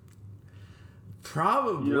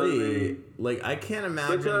 Probably. You know what I mean? Like, I can't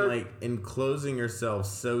imagine enclosing yourself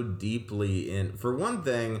so deeply in. For one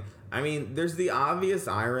thing, I mean, there's the obvious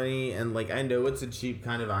irony, and I know it's a cheap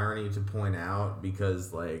kind of irony to point out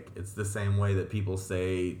because it's the same way that people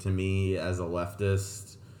say to me as a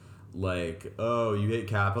leftist, oh, you hate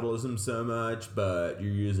capitalism so much, but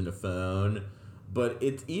you're using a phone. But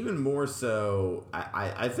it's even more so,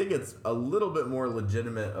 I think it's a little bit more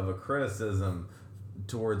legitimate of a criticism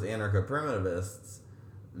towards anarcho-primitivists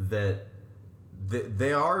that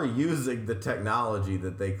they are using the technology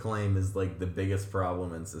that they claim is the biggest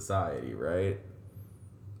problem in society, right?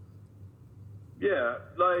 Yeah,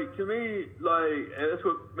 to me, that's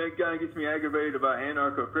what kind of gets me aggravated about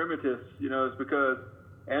anarcho-primitists, is because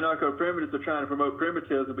anarcho-primitists are trying to promote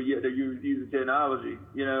primitivism, but yet they're using technology,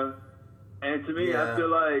 And to me, Yeah. I feel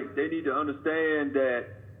like they need to understand that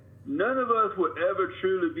none of us will ever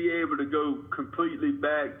truly be able to go completely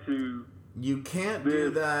back to. You can't do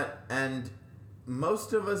that, and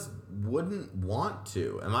most of us wouldn't want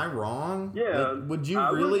to. Am I wrong? Yeah, Like, would you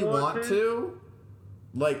I would really want want to?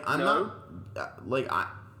 Like, I'm No. not. Like, I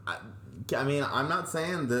mean, I'm not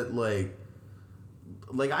saying that. Like,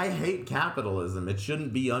 I hate capitalism. It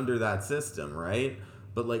shouldn't be under that system, right?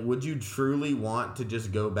 But like, would you truly want to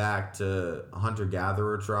just go back to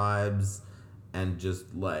hunter-gatherer tribes and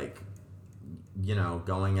just like, you know,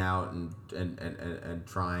 going out and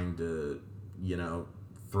trying to, you know,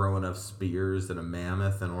 throw enough spears at a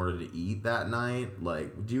mammoth in order to eat that night?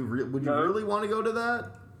 Like, would you No. really want to go to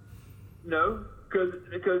that? No, because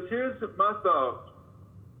here's my thought.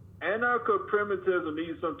 Anarcho-Primitivism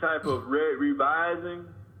needs some type of revising,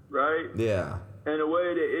 right? Yeah. In a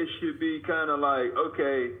way that it should be kind of like,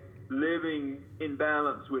 okay, living in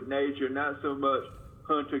balance with nature, not so much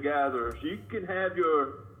hunter-gatherers. You can have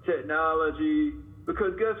your technology,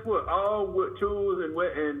 because guess what? All what tools and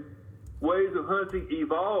ways of hunting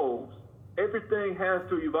evolves. Everything has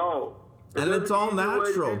to evolve. And There's it's an all easy way to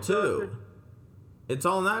natural, do too. something. It's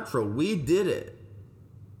all natural. We did it.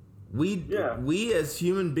 We as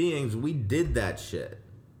human beings, we did that shit.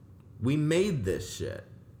 We made this shit.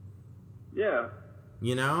 Yeah.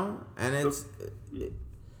 You know? And it's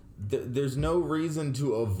there's no reason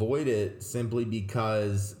to avoid it simply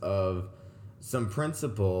because of some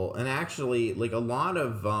principle. And actually, like, a lot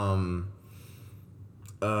of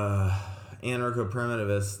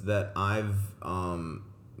anarcho-primitivists that I've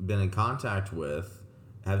been in contact with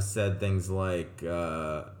have said things like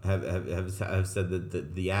have said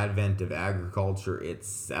that the advent of agriculture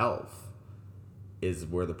itself is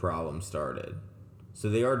where the problem started. So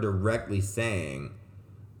they are directly saying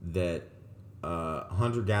that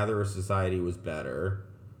hunter-gatherer society was better,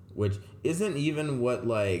 which isn't even what,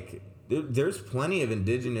 like, there's plenty of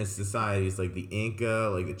indigenous societies like the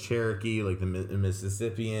Inca, like the Cherokee, like the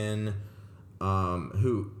Mississippian,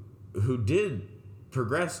 who did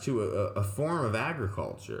progress to a form of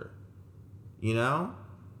agriculture, you know?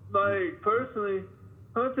 Like, personally,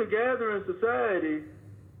 hunter-gathering society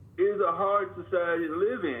is a hard society to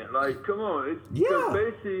live in. Like, come on. It's because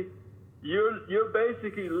basically, you're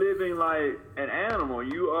basically living like an animal.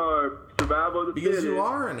 You are survival of the fittest. Because you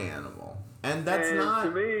are an animal. And that's not...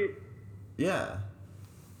 to me... Yeah.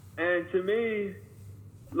 And to me,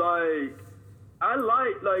 like... I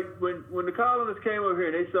like when the colonists came over here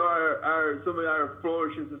and they saw some of our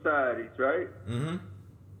flourishing societies, right? Mm-hmm.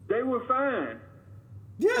 They were fine.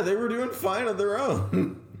 Yeah, they were doing fine on their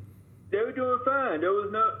own. They were doing fine.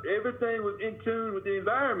 Everything was in tune with the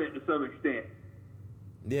environment to some extent.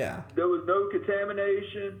 Yeah. There was no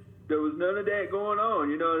contamination. There was none of that going on.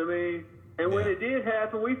 You know what I mean? And when it did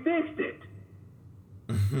happen, we fixed it.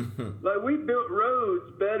 Like, we built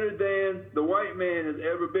roads better than the white man has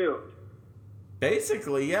ever built.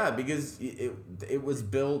 Basically, yeah, because it was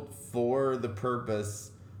built for the purpose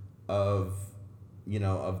of, you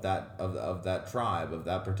know, of that tribe, of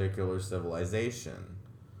that particular civilization.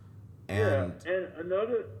 And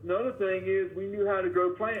another thing is we knew how to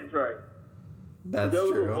grow plants right. That's there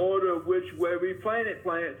was true. an order of where we planted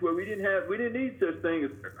plants where we didn't need such thing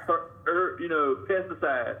as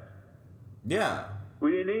pesticides. Yeah. We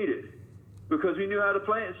didn't need it because we knew how to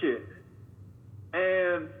plant shit.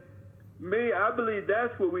 And I believe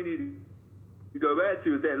that's what we need to go back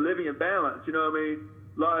to, is that living in balance. You know what I mean?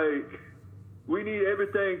 Like, we need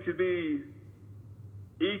everything to be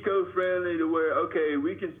eco-friendly to where, okay,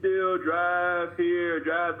 we can still drive here,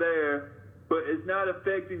 drive there, but it's not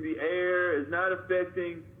affecting the air, it's not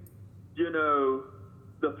affecting, you know,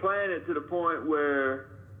 the planet to the point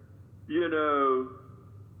where, you know,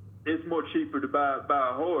 it's more cheaper to buy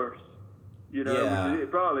a horse. You know, Yeah.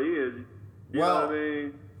 it probably is. You know what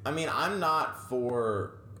I mean? I'm not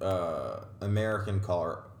for American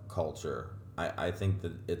culture. I think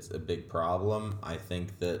that it's a big problem. I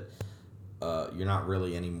think that you're not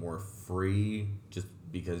really any more free just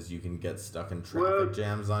because you can get stuck in traffic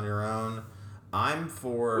jams on your own. I'm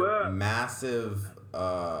for massive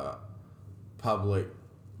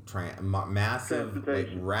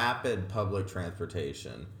rapid public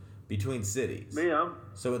transportation between cities.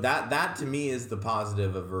 So that to me is the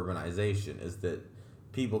positive of urbanization, is that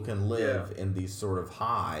people can live in these sort of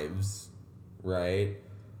hives, right?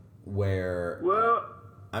 Where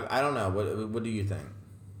I don't know. What do you think?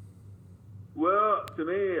 Well, to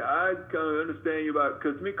me, I kind of understand you about,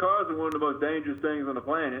 because to me, cars are one of the most dangerous things on the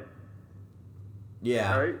planet.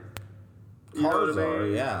 Yeah. Right? Cars are,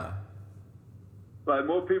 yeah. Like,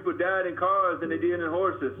 more people died in cars than they did in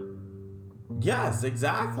horses. Yes,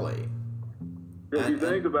 exactly. If you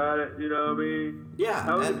think about it, you know what I mean? Yeah.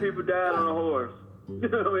 How many people died on a horse? You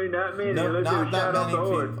know what I mean? Not many. No, unless not they were that shot off many the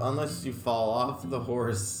horse. people, unless you fall off the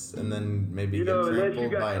horse and then maybe You get know, unless you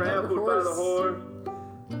trampled got by another trampled by the horse.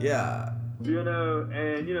 Yeah. You know,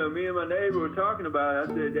 and you know, me and my neighbor were talking about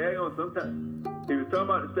it. I said, "Daggone, sometimes he was talking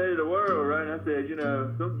about the state of the world, right?" And I said, "You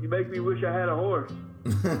know, you make me wish I had a horse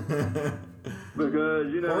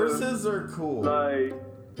because you know, horses are cool.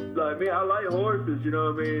 Like me, I like horses. You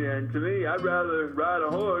know what I mean? And to me, I'd rather ride a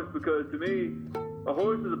horse because to me, a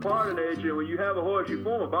horse is a part of nature. And when you have a horse, you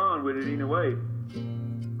form a bond with it in a way,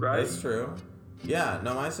 right? That's true. Yeah,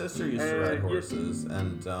 no, my sister used to ride horses,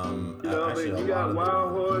 and you know, I mean, you got wild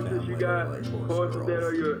horses, you got horses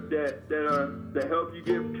that help you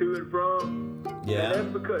get to and from. Yeah. And that's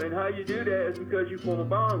because, and how you do that is because you form a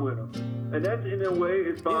bond with them, and that's in a way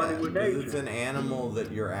it's bonding with nature. It's an animal that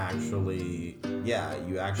you're actually,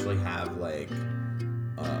 you actually have like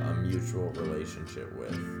a mutual relationship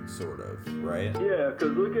with, sort of, right? Yeah, cause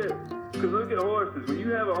look at horses. When you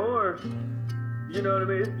have a horse, you know what I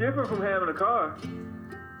mean? It's different from having a car.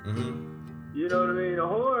 Mm-hmm. You know what I mean? A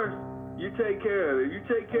horse, you take care of it. You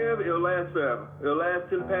take care of it, it'll last forever. It'll last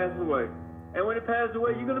till it passes away. And when it passes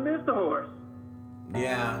away, you're gonna miss the horse.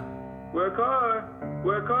 Yeah. Where a car,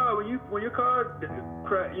 when your car,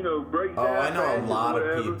 breaks down. I know crashes, a lot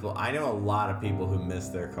whatever, of people. I know a lot of people who miss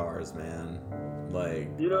their cars, man. Like.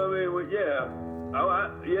 You know what I mean? I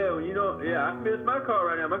miss my car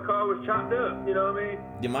right now. My car was chopped up. You know what I mean?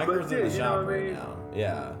 Yeah, my car's in the shop right now.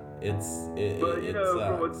 Yeah, But you know,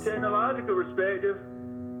 from a technological perspective,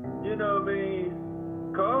 you know what I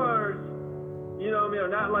mean? Cars, you know what I mean, are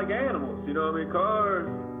not like animals. You know what I mean? Cars,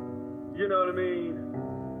 you know what I mean?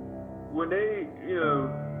 When they,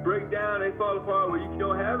 break down, they fall apart. Where you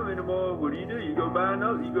don't have them anymore. What do? You go buy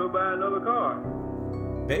another car.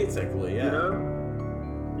 Basically, yeah.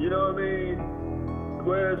 You know what I mean?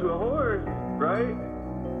 Whereas with a horse, right?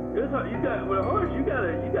 With a horse, you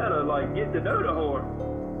gotta like get to know the horse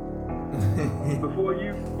before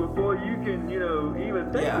you can,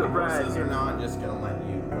 even think of riding. Horses are not just gonna let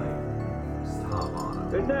you like just hop on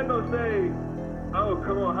them. It's not gonna say, "Oh,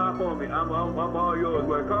 come on, hop on me. I'm all yours."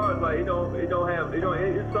 Where a car is like,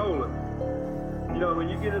 it's soulless. You know, when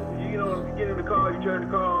you get in the car, you turn the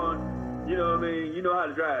car on. You know what I mean? You know how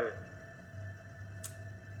to drive it.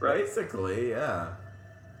 Right? Basically, yeah.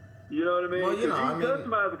 You know what I mean? Well, you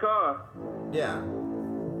customize the car. Yeah.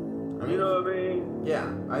 You know what I mean? Yeah,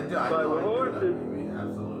 I do. But with horses,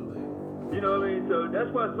 absolutely. You know what I mean? So that's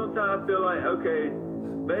why sometimes I feel like, okay,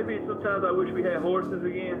 maybe sometimes I wish we had horses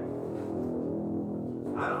again.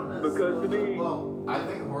 I don't know. Because to me, I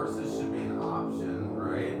think horses should be an option,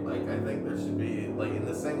 right? Like, I think there should be, like, in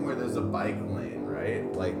the same way there's a bike lane, right?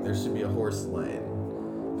 Like, there should be a horse lane.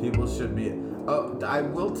 People should be. Oh, I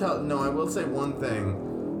will say one thing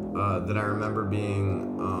that I remember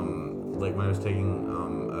being, like when I was taking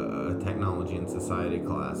a technology and society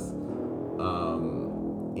class,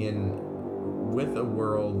 with a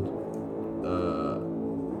world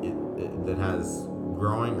that has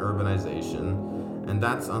growing urbanization, and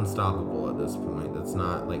that's unstoppable at this point. That's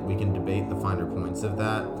not, like, we can debate the finer points of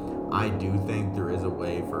that. I do think there is a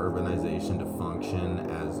way for urbanization to function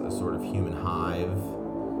as a sort of human hive,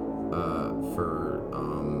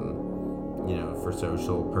 for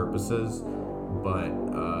social purposes, but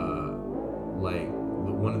like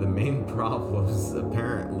one of the main problems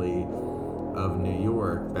apparently of New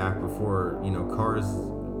York back before cars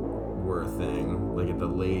were a thing, like at the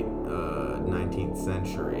late 19th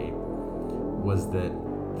century, was that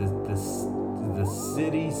the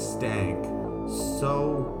city stank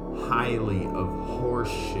so highly of horse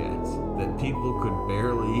shit that people could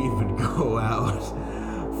barely even go out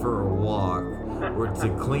for a walk or to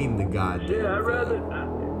clean the goddamn thing.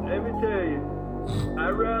 Let me tell you, I'd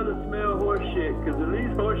rather smell horse shit, because at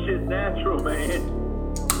least horse shit's natural, man.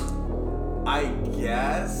 I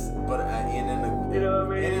guess, but in an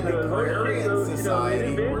agrarian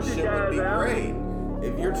society, horse shit would be great.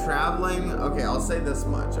 If you're traveling, okay, I'll say this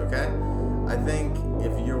much, okay? I think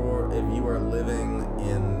if you are living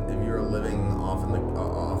off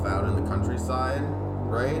out in the countryside,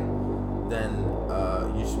 right? Then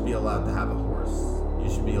you should be allowed to have a horse. You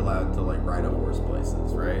should be allowed to like ride a horse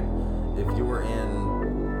places, right? If you were in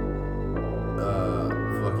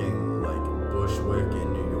fucking like Bushwick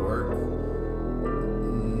in New York,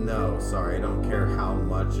 no, sorry, I don't care how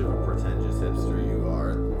much of a pretentious hipster you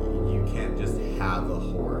are, you can't just have a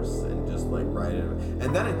horse and just like ride it.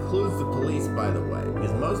 And that includes the police, by the way,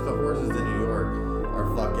 because most of the horses in New York are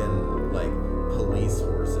fucking like police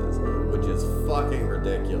horses, which is fucking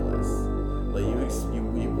ridiculous. Like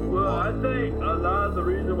think a lot of the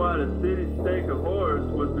reason why the cities take a horse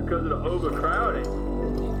was because of the overcrowding.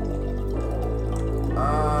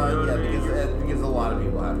 Because a lot of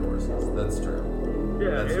people have horses. That's true.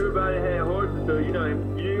 Yeah, everybody had horses, so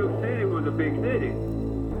New York City was a big city.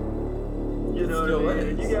 You know what I mean?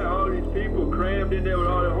 And you got all these people crammed in there with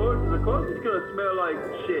all the horses. Of course, it's gonna smell like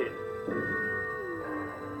shit.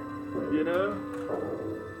 You know?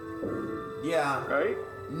 Yeah. Right?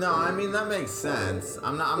 No, I mean that makes sense.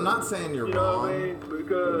 I'm not saying you're you know wrong. What I mean?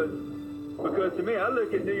 Because to me, I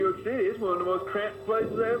look at New York City. It's one of the most cramped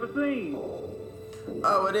places I've ever seen.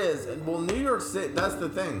 Oh, it is. Well, New York City. That's the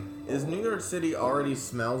thing. Is New York City already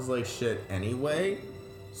smells like shit anyway?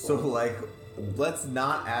 So like, let's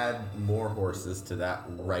not add more horses to that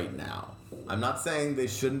right now. I'm not saying they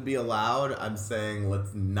shouldn't be allowed. I'm saying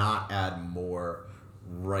let's not add more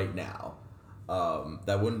right now.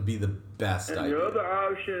 That wouldn't be the best and idea. The other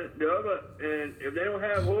option, and if they don't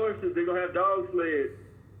have horses, they're gonna have dog sleds.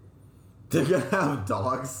 They're gonna have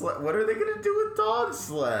dog sleds. What are they gonna do with dog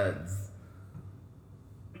sleds?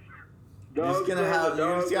 You're just gonna have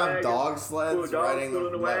dog sleds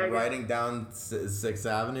riding down 6th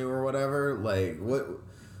Avenue or whatever. Like what?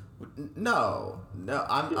 No.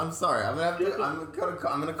 I'm sorry. I'm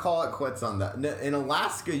gonna call it quits on that. In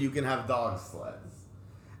Alaska, you can have dog sleds.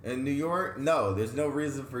 In New York, no. There's no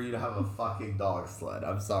reason for you to have a fucking dog sled.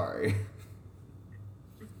 I'm sorry.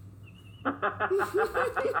 I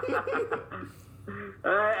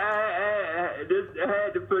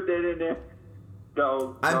had to put that in there.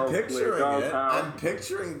 I'm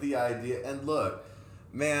picturing the idea, and look,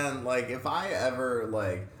 man, like if I ever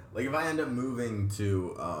if I end up moving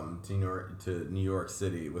to New York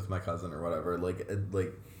City with my cousin or whatever,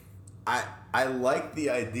 I like the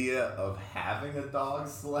idea of having a dog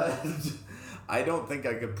sled. I don't think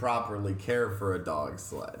I could properly care for a dog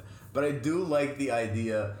sled, but I do like the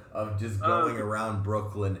idea of just going around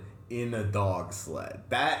Brooklyn in a dog sled.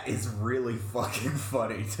 That is really fucking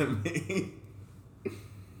funny to me.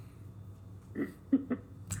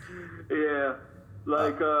 Yeah,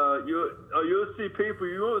 you'll see people.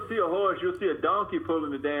 You won't see a horse. You'll see a donkey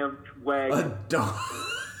pulling the damn wagon.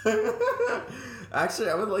 Actually,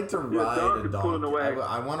 I would like to ride a donkey.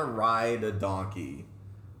 I want to ride a donkey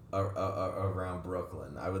around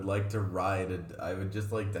Brooklyn. I would like to ride I would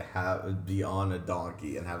just like to be on a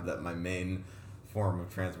donkey and have that my main form of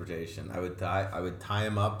transportation. I would tie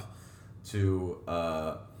him up to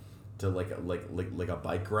like a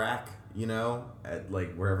bike rack, at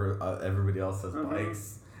like wherever everybody else has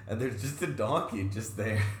bikes, and there's just a donkey just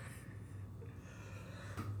there.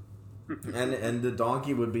 And the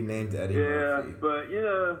donkey would be named Eddie Murphy. But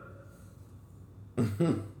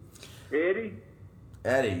Eddie?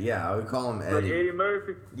 Eddie, yeah, I would call him Eddie. Like Eddie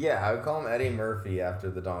Murphy? Yeah, I would call him Eddie Murphy after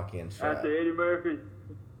the donkey and Shrek. After Eddie Murphy?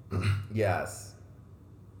 Yes.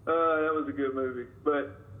 That was a good movie.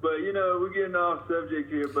 But we're getting off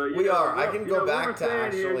subject here. But we are. I can go back to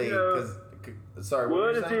actually. Sorry,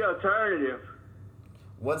 what is the alternative?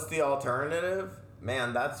 What's the alternative?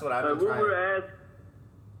 Man, that's what I've been trying. We're asking.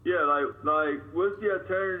 Yeah, like what's the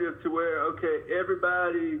alternative to where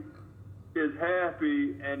everybody is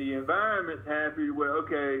happy and the environment's happy where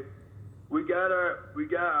we got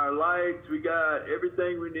our lights, we got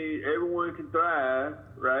everything we need, everyone can thrive,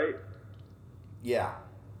 right? Yeah.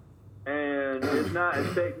 And it's not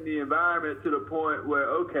affecting the environment to the point where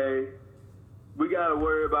we gotta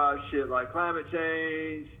worry about shit like climate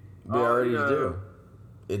change. We already do.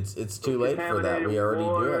 It's too late for that. We already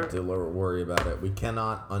do have to worry about it. We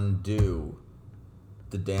cannot undo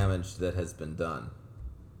the damage that has been done.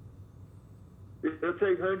 It'll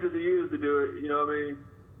take hundreds of years to do it, you know what I mean?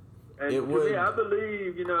 And it would. Me, I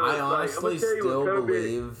believe, I honestly still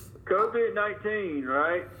believe. COVID-19,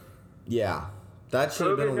 right? Yeah. That should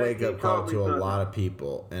have been a wake-up call to a lot of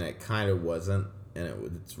people, and it kind of wasn't,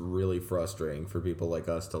 and it's really frustrating for people like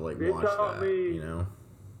us to watch that,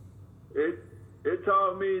 It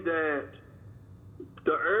taught me that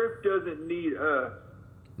the earth doesn't need us.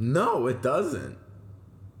 No, it doesn't.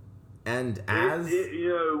 And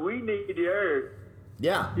we need the earth.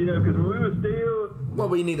 Yeah. Because when we were still. Well,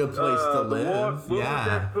 we need a place to live. What was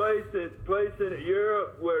that place in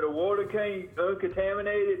Europe where the water came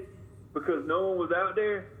uncontaminated because no one was out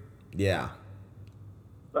there? Yeah.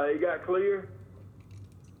 Like it got clear.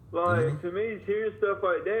 Like to me, hearing stuff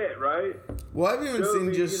like that, right? Well, I've even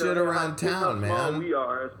seen shit around town, man. How small we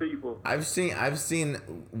are as people. I've seen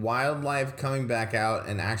wildlife coming back out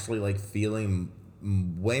and actually feeling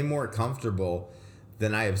way more comfortable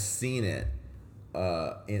than I have seen it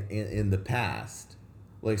in the past.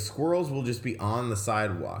 Like squirrels will just be on the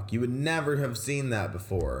sidewalk. You would never have seen that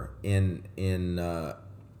before in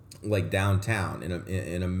like downtown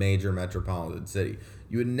in a major metropolitan city.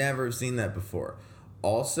 You would never have seen that before.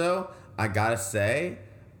 Also, I gotta say,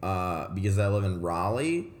 because I live in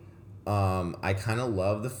Raleigh, I kind of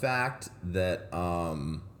love the fact that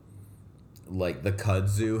like the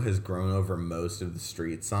kudzu has grown over most of the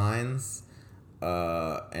street signs.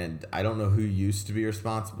 And I don't know who used to be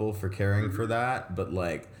responsible for caring for that, but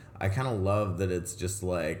like I kind of love that it's just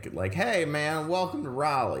like, hey man, welcome to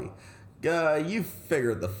Raleigh. You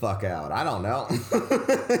figure it the fuck out. I don't know.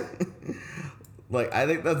 Like I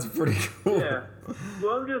think that's pretty cool. Yeah.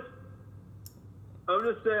 Well, I'm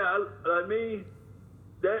just saying.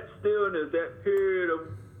 That stillness, that period of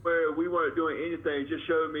where we weren't doing anything, just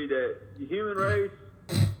showed me that the human race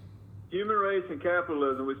and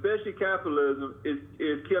capitalism, especially capitalism, is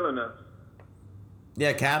killing us.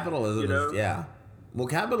 Yeah, capitalism is, yeah. Well,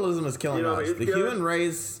 capitalism is killing us. The human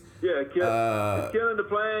race... Yeah, it's killing the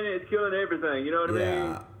planet, it's killing everything, you know what I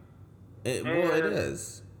mean? It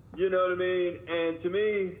is. You know what I mean? And to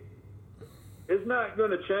me, it's not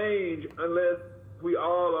going to change unless we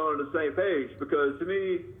all are on the same page, because to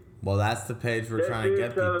me... Well, that's the page we're trying to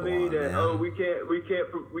get people on, telling me that, man. we can't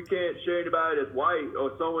share anybody that's white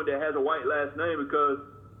or someone that has a white last name because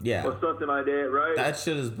or something like that, right? That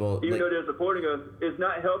shit is bull. Even though they're supporting us, it's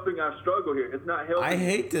not helping our struggle here. It's not helping. I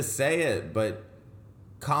hate to say it, but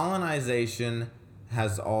colonization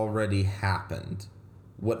has already happened.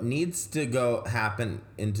 What needs to happen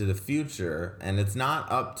into the future, and it's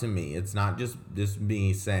not up to me. It's not just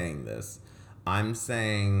me saying this. I'm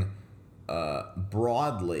saying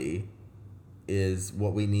broadly is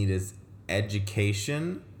what we need is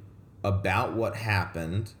education about what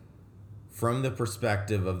happened from the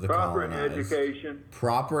perspective of the colonized.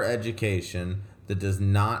 Proper education that does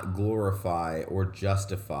not glorify or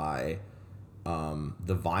justify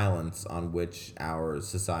the violence on which our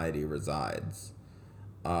society resides.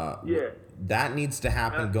 That needs to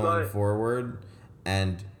happen going forward,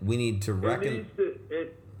 and we need to reckon.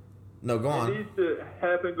 No, go on. It needs to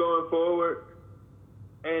happen going forward,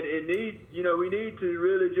 and we need to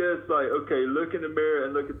really just look in the mirror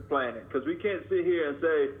and look at the planet, because we can't sit here and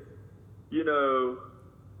say,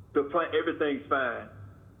 everything's fine.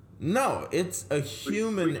 No, it's a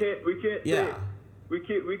human. We can't. Yeah. We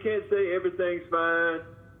can't say everything's fine.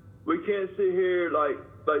 We can't sit here like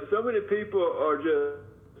so many people are just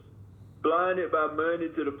blinded by money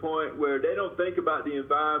to the point where they don't think about the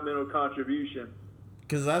environmental contribution.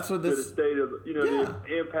 Because that's what this... to the state of, the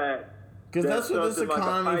impact. Because that's what this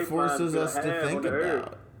economy forces us to think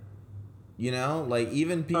about.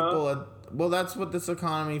 Even people... Well, that's what this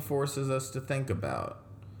economy forces us to think about.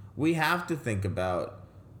 We have to think about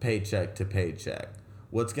paycheck to paycheck.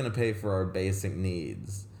 What's going to pay for our basic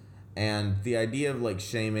needs. And the idea of,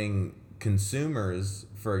 shaming consumers,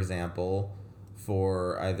 for example,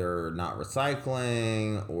 for either not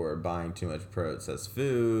recycling or buying too much processed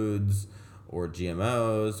foods or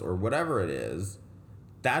GMOs or whatever it is,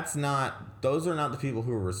 those are not the people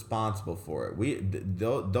who are responsible for it.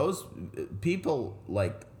 Those people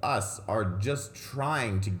like us are just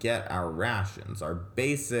trying to get our rations, our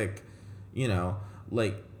basic, in the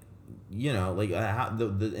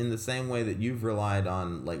same way that you've relied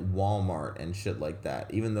on Walmart and shit like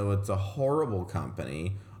that, even though it's a horrible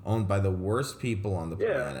company owned by the worst people on the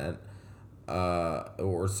planet.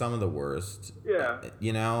 Or some of the worst. Yeah.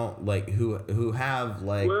 Who have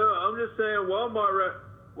Well, I'm just saying Walmart.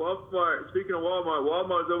 Speaking of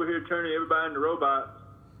Walmart's over here turning everybody into robots.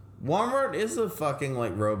 Walmart is a fucking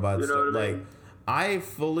robot. You know what I mean? I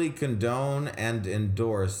fully condone and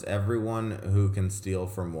endorse everyone who can steal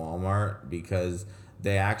from Walmart, because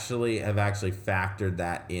they have factored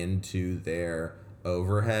that into their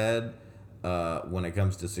overhead when it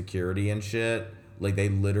comes to security and shit. They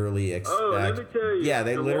literally expect... Oh, let me tell you. Yeah,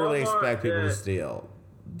 they literally expect people to steal.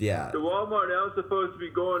 Yeah. The Walmart that I'm supposed to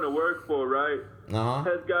be going to work for, right? Uh-huh.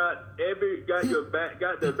 Has got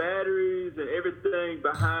the batteries and everything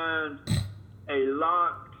behind a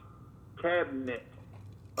locked cabinet,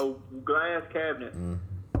 a glass cabinet. Mm.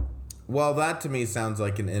 Well, that to me sounds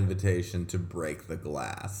like an invitation to break the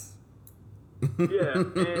glass. Yeah,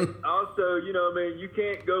 and also, you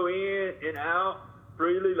can't go in and out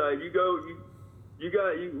freely.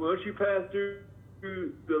 Once you pass through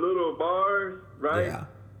the little bars, right? Yeah.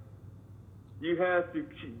 You can't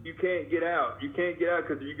get out. You can't get out,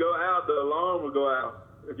 because if you go out, the alarm will go out.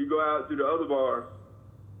 If you go out through the other bars.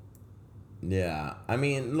 Yeah. I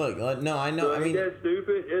mean, look, no, I know. So, that's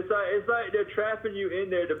stupid. It's like they're trapping you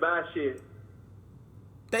in there to buy shit.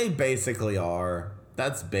 They basically are.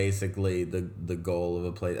 That's basically the goal of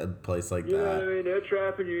a place like that. You know what I mean? They're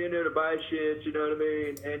trapping you in there to buy shit, you know what I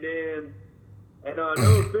mean? And then And no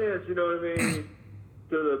offense, you know what I mean,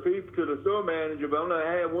 to the people, to the store manager, but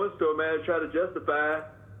I had one store manager try to justify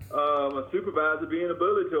a supervisor being a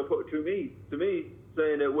bully to me,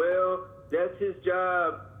 saying that, well, that's his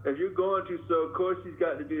job. If you're going to, so of course he's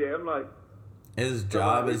got to do that. I'm like, his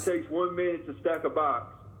job it takes 1 minute to stack a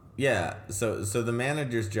box. Yeah, so the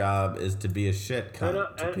manager's job is to be a shit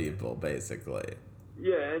cunt to people, basically.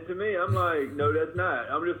 Yeah, and to me, I'm like, no, that's not.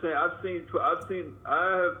 I'm just saying,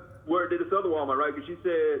 I have worked at this other Walmart, right? Because she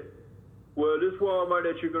said, well, this Walmart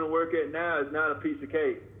that you're going to work at now is not a piece of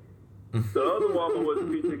cake. The other Walmart was a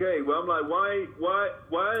piece of cake. Well, I'm like, why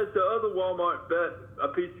is the other Walmart that a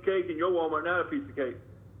piece of cake and your Walmart not a piece of cake?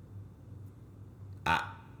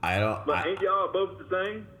 I don't. But ain't y'all both the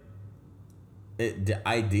same?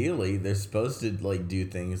 Ideally, they're supposed to like do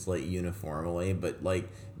things like uniformly, but like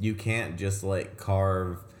you can't just like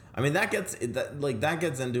carve. I mean, that gets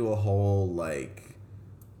into a whole like.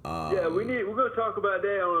 Yeah, we're gonna talk about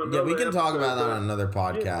that on another. Yeah, we can talk about that on another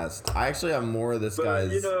podcast. Yeah. I actually have more of this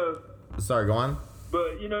guy's. You know, sorry, go on.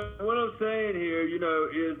 But you know what I'm saying here, you know,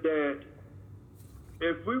 is that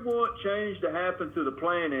if we want change to happen to the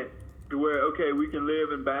planet, to where okay we can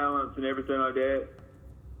live in balance and everything like that,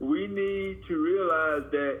 we need to realize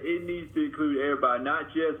that it needs to include everybody, not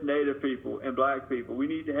just Native people and Black people. We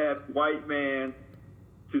need to have white man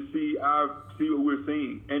to see what we're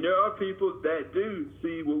seeing. And there are people that do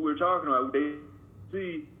see what we're talking about. They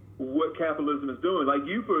see what capitalism is doing. Like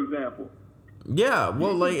you, for example. Yeah,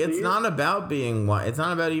 well, like, it's not about being white. It's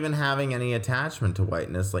not about even having any attachment to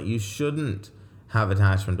whiteness. Like, you shouldn't have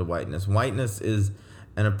attachment to whiteness. Whiteness is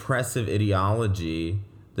an oppressive ideology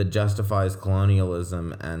that justifies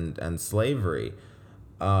colonialism and slavery.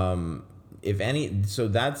 So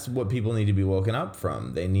that's what people need to be woken up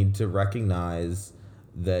from. They need to recognize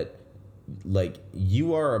that, like,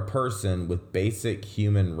 you are a person with basic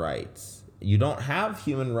human rights. You don't have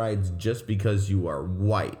human rights just because you are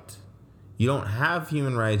white. You don't have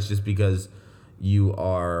human rights just because you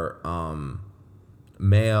are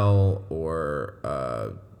male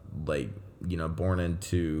or born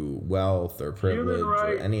into wealth or privilege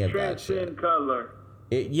or any of that shit. Human rights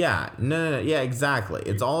transcend color. No, exactly.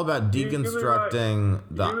 It's all about deconstructing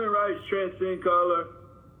human rights transcend color,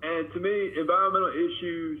 and to me, environmental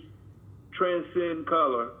issues transcend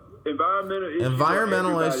color.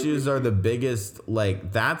 Environmental issues are the biggest,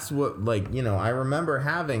 like, that's what, like, you know, I remember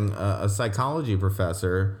having a psychology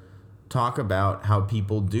professor talk about how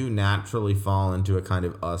people do naturally fall into a kind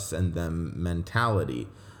of us and them mentality,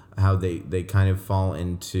 how they kind of fall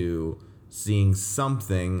into seeing some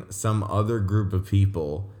other group of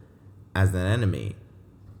people as an enemy.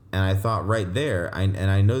 And I thought right there, and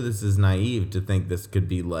I know this is naive to think this could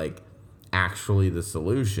be, like, actually the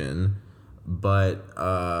solution, but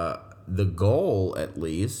the goal, at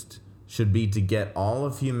least, should be to get all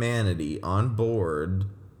of humanity on board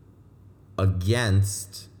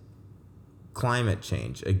against climate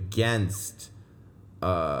change, against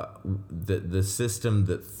the system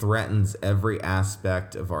that threatens every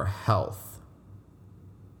aspect of our health.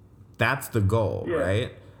 That's the goal,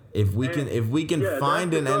 right? If we can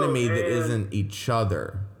find an enemy that isn't each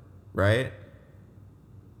other, right?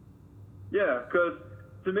 Yeah, because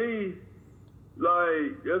to me,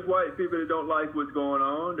 like, there's white people that don't like what's going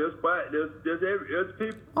on. There's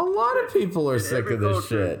people. A lot of people are sick of this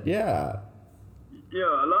shit. Yeah.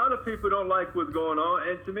 Yeah, a lot of people don't like what's going on,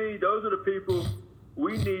 and to me, those are the people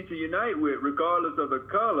we need to unite with, regardless of the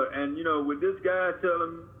color. And you know, with this guy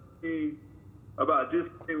telling me about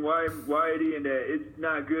discounting whitey and that it's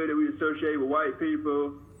not good that we associate with white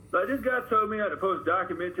people. Like, this guy told me not to post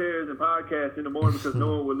documentaries and podcasts in the morning because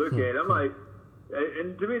no one would look at it. I'm like,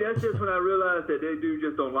 and to me, that's just when I realized that they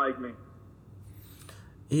just don't like me.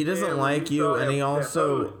 He doesn't like you, and he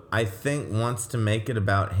also, I think, wants to make it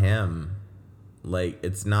about him. Like,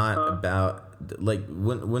 it's not about, like,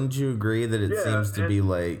 wouldn't you agree that it seems to be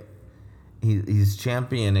like he's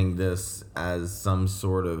championing this as some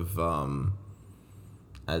sort of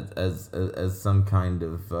as some kind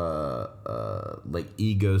of like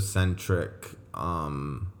egocentric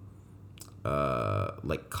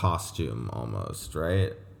like costume almost,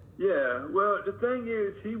 right? Yeah. Well, the thing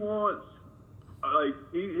is, he wants, like,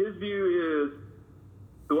 his view is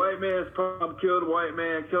the white man's problem, kill the white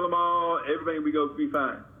man, kill them all, everything we go be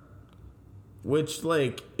fine. Which,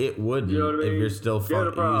 like, it wouldn't, you know what I mean? If you're still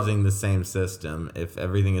using the same system, if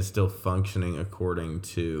everything is still functioning according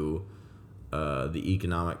to the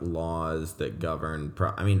economic laws that govern.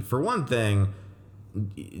 I mean, for one thing,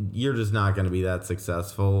 you're just not going to be that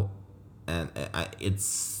successful, and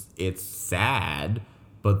it's sad,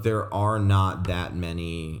 but there are not that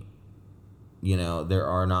many there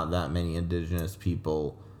are not that many indigenous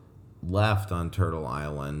people left on Turtle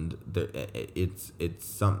Island. It's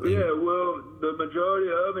something. Yeah, well, the majority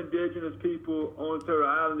of indigenous people on Turtle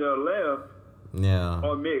Island that are left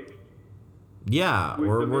are mixed. Yeah,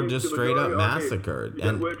 we're just straight up massacred.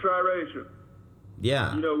 And we're triracial.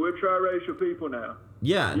 Yeah. We're triracial people now.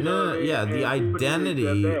 Yeah, yeah, the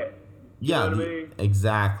identity. Yeah, what I mean?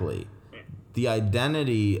 Exactly. The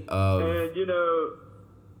identity of. And,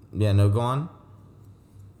 Yeah, no, go on.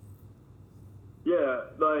 Yeah,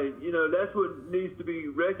 that's what needs to be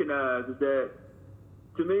recognized is that,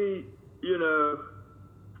 to me,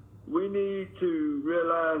 we need to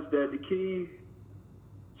realize that the key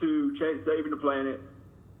to saving the planet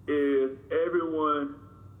is everyone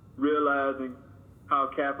realizing how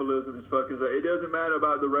capitalism is fucking. It doesn't matter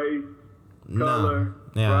about the race, color.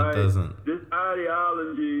 Yeah, right? It doesn't. This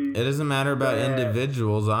ideology. It doesn't matter about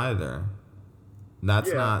individuals either.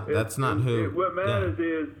 That's not who. What matters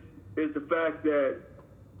is the fact that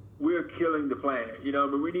we're killing the planet.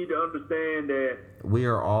 But we need to understand that we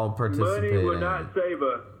are all participating. Money will not save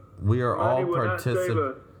us. We are all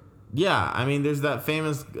participating. Yeah, I mean, there's that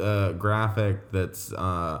famous graphic that's,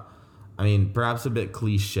 perhaps a bit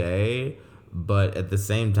cliche, but at the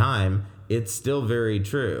same time, it's still very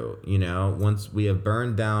true. Once we have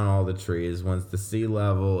burned down all the trees, once the sea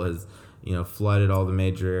level has, flooded all the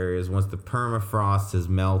major areas, once the permafrost has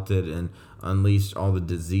melted and unleashed all the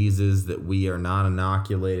diseases that we are not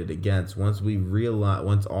inoculated against, once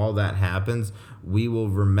all that happens, we will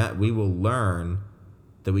learn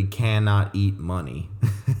that we cannot eat money.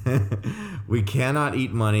 We cannot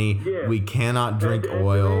eat money. Yeah. We cannot drink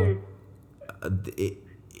oil.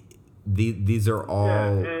 These are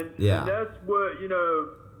all. And that's what he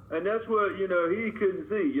couldn't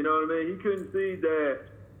see. You know what I mean? He couldn't see that.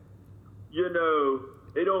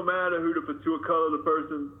 It don't matter what color the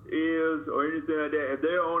person is or anything like that. If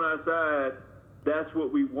they're on our side, that's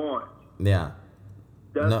what we want. Yeah.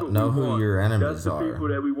 Know who your enemies are. That's the people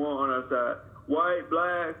that we want on our side. White,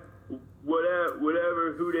 black,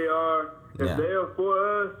 whatever, who they are. If they are for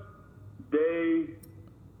us, they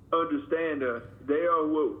understand us. They are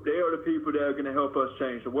the people that are going to help us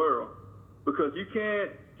change the world. Because you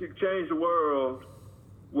can't change the world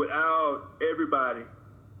without everybody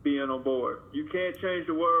being on board. You can't change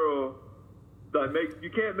the world.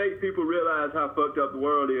 You can't make people realize how fucked up the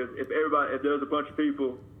world is if there's a bunch of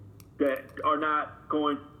people that are not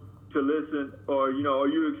going to listen, or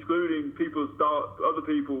you're excluding people's thoughts, other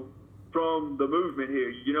people from the movement here.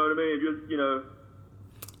 You know what I mean?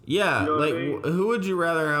 Yeah, who would you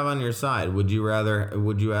rather have on your side? Would you rather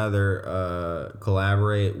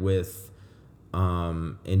collaborate with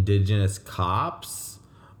indigenous cops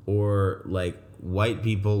or white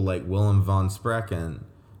people like Willem von Sprecken,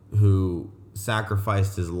 who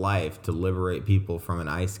sacrificed his life to liberate people from an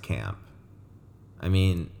ice camp? I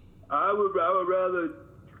mean, I would rather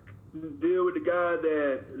deal with the guy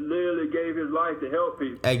that literally gave his life to help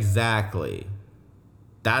people. Exactly.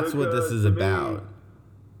 That's what this is about.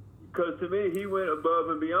 Because to me, he went above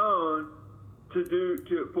and beyond for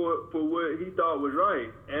what he thought was right.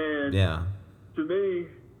 And to me,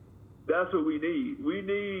 that's what we need. We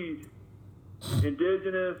need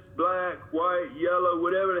indigenous, black, white, yellow,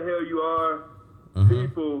 whatever the hell you are,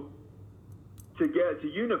 people to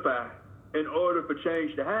unify in order for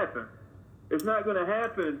change to happen. It's not going to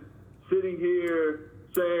happen sitting here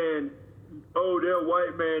saying, "Oh, they're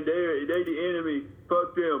white man, they the enemy.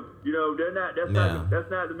 Fuck them." They're not. That's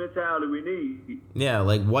not the mentality we need. Yeah,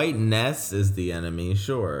 whiteness is the enemy.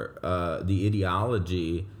 Sure, the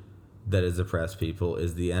ideology that has oppressed people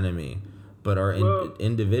is the enemy, but our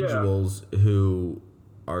individuals who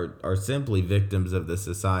are simply victims of the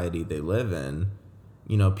society they live in.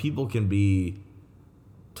 People can be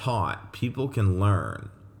taught. People can learn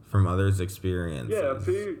from others' experiences.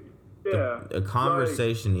 A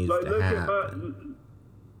conversation needs to happen.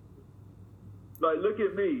 Look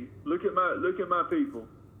at me. Look at my people.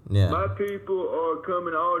 Yeah. My people are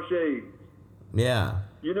coming all shades. Yeah.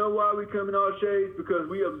 You know why we come in all shades? Because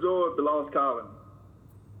we absorbed the lost colony.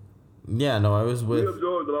 Yeah, no, I was with. We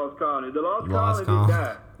absorbed the lost colony. The lost colony didn't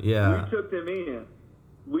die. Yeah. We took them in.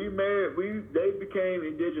 They became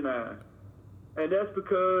indigenized, and that's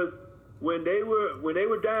because when they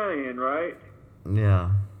were dying, right?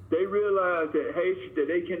 Yeah. They realized that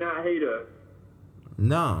they cannot hate us.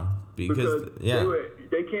 No, because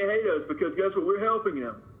they can't hate us because guess what? We're helping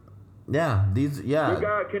them. Yeah, Your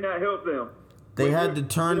God cannot help them. They had to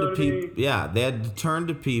turn to people. Yeah, they had to turn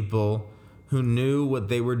to people who knew what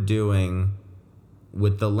they were doing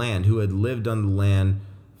with the land, who had lived on the land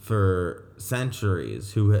for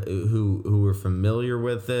centuries, who were familiar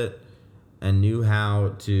with it, and knew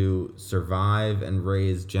how to survive and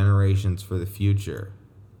raise generations for the future.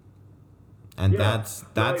 And that's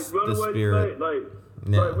like the spirit. Like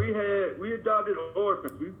we adopted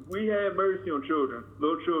orphans. We had mercy on children,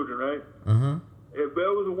 little children, right? Mm-hmm. If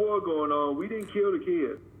there was a war going on, we didn't kill the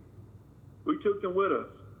kids. We took them with us.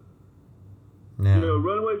 Yeah. You know,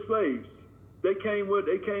 runaway slaves. They came with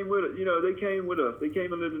us. You know, they came with us. They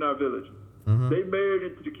came and lived in our village. Mm-hmm. They married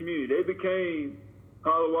into the community. They became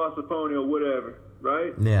Halawasaponi or whatever,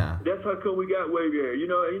 right? Yeah. That's how come we got wavy hair. You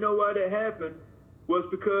know why that happened was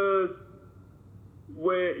because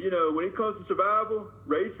when it comes to survival,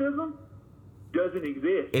 racism doesn't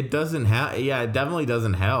exist. It doesn't help. Yeah, it definitely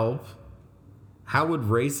doesn't help. How would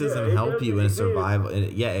racism help you in survival?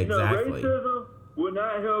 Yeah, exactly. Racism will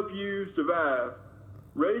not help you survive.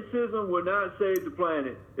 Racism will not save the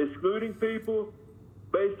planet. Excluding people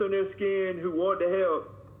based on their skin who want to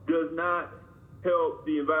help does not help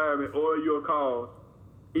the environment or your cause.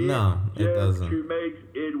 It doesn't. It makes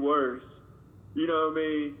it worse. You know what I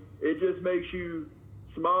mean? It just makes you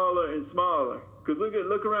smaller and smaller. Because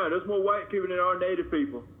look around. There's more white people than there are native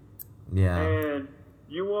people. Yeah. And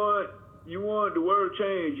you want the world to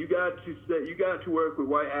change, you got to work with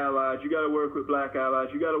white allies, you got to work with black allies,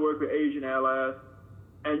 you got to work with Asian allies,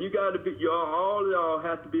 and you got to be all y'all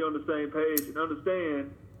have to be on the same page and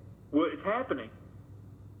understand what is happening.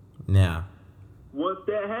 Yeah. Once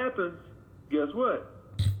that happens, guess what?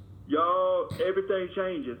 Everything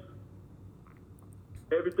changes.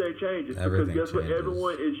 Everything changes because guess what?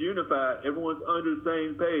 Everyone is unified. Everyone's under the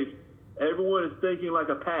same page. Everyone is thinking like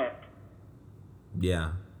a pack.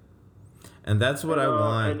 Yeah. And that's what I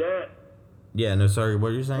want. Sorry,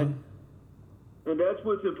 what are you saying? And that's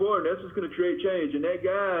what's important. That's what's going to create change. And that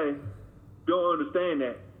guy don't understand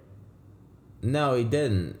that. No, he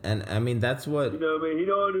didn't. And I mean, that's what... You know what I mean? He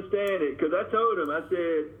don't understand it. Because I told him, I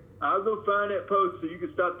said, I'll go find that post so you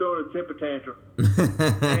can stop throwing a temper tantrum.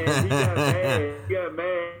 And he got mad. He got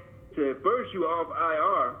mad. He said, first you were off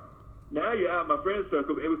IR. Now you're out of my friend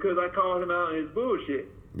circle because I called him out on his bullshit.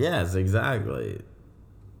 Yes, exactly.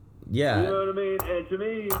 Yeah. You know what I mean? And to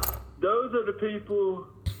me, those are the people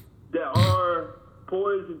that are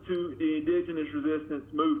poison to the indigenous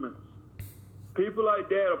resistance movements. People like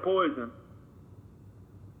that are poison.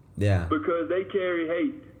 Yeah. Because they carry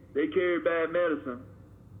hate. They carry bad medicine.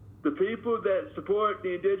 The people that support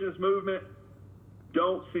the indigenous movement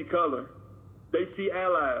don't see color. They see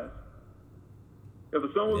allies. If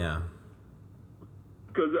someone... Yeah.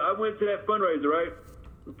 Because I went to that fundraiser, right?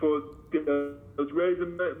 For was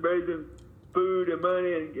raising food and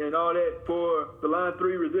money and all that for the Line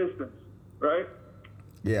 3 resistance, right?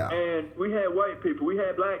 Yeah. And we had white people, we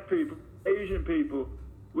had black people, Asian people,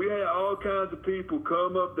 we had all kinds of people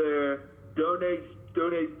come up there, donate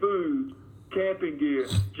food, camping gear,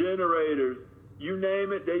 generators, you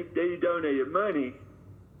name it, they donated money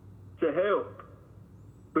to help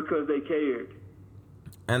because they cared.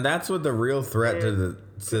 And that's what the real threat to the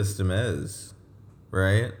system is,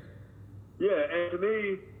 right? Yeah, and to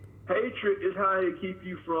me, hatred is how they keep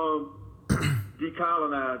you from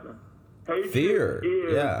decolonizing. Hatred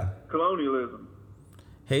is colonialism.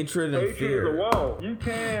 Hatred and fear. Hatred is a wall. You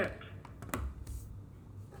can't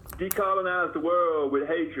decolonize the world with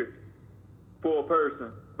hatred for a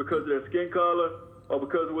person because of their skin color or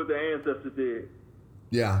because of what their ancestors did.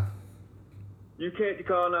 Yeah. You can't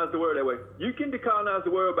decolonize the world that way. You can decolonize the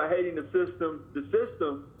world by hating the system.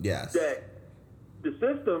 Yes. The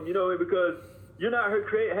system, you know, because you're not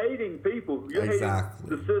hating people. You're hating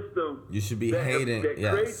the system. You should be hating. That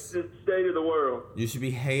creates the state of the world. You should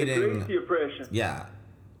be hating. It creates the oppression. Yeah.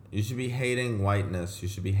 You should be hating whiteness. You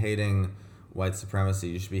should be hating white supremacy.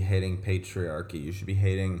 You should be hating patriarchy. You should be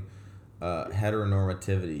hating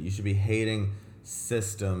heteronormativity. You should be hating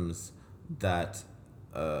systems that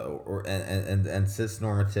and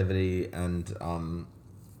cisnormativity and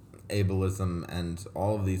ableism and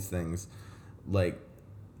all of these things. Like,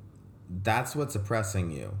 that's what's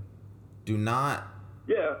oppressing you. Do not.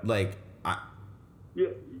 Yeah. Like, that's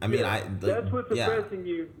what's oppressing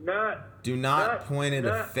you. Do not point at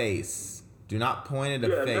a face. Do not point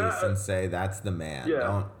at a face and say that's the man.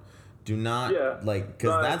 Yeah. Do not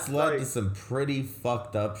because that's led to some pretty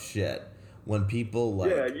fucked up shit when people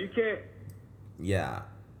like. Yeah, you can't. Yeah.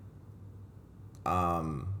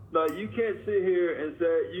 Like, you can't sit here and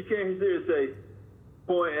say, you can't sit here and say,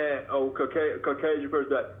 point at Caucasian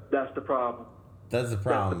person, that's the problem. That's the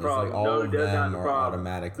problem. It's like all of them are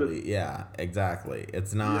automatically. Yeah, exactly.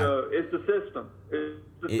 It's not. You know, it's the system. It's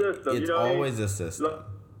the system. It's always a system.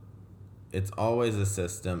 It's always a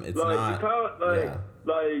system. It's like, not.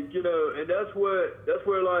 like, you know, and that's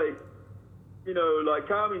where like like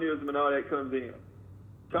communism and all that comes in.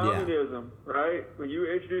 Communism, right? When you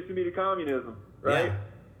were introducing me to communism, right? Yeah.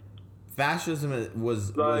 Fascism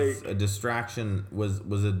was a distraction, was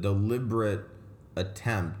a deliberate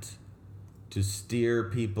attempt to steer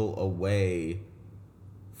people away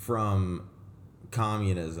from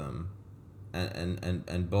communism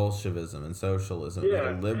and Bolshevism and socialism.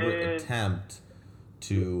 A deliberate attempt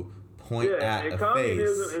to point at a face.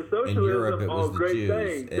 And socialism in Europe, it was are the great Jews.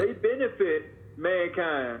 things. They benefit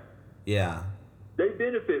mankind. Yeah. They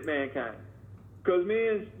benefit mankind. Because me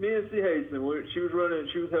and C. Hasten, she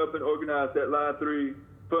was helping organize that Line 3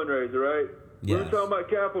 fundraiser, right? Yes. We were talking about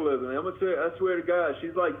capitalism. And I'm gonna say, I swear to God,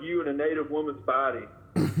 she's like you in a native woman's body.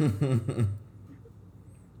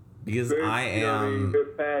 Because very, I am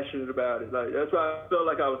very passionate about it. Like that's why I felt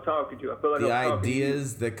like I was talking to you. I felt like the I was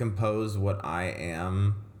ideas that compose what I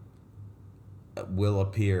am will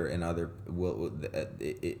appear in other.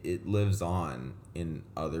 It lives on in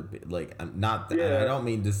other, like, not that, and I don't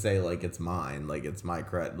mean to say like it's mine, like it's my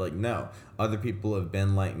credit. Like, no, other people have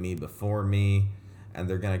been like me before me, and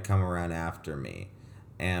they're gonna come around after me.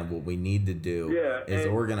 And what we need to do is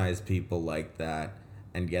organize people like that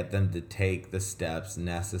and get them to take the steps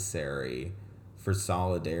necessary for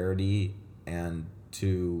solidarity and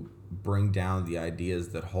to bring down the ideas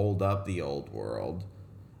that hold up the old world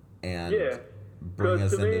and bring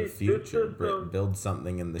us into the future, build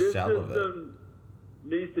something in the shell of it.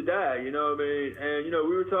 Needs to die, you know what I mean? And,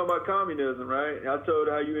 we were talking about communism, right? And I told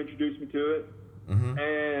her how you introduced me to it. Mm-hmm.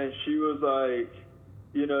 And she was like,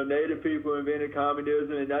 Native people invented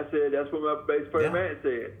communism. And I said, that's what my base president man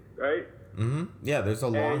said, right? Mm-hmm. Yeah, there's a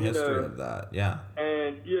long history of that. Yeah.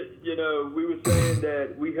 And, we were saying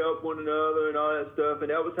that we help one another and all that stuff. And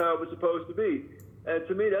that was how it was supposed to be. And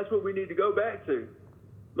to me, that's what we need to go back to.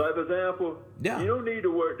 Like, for example, you don't need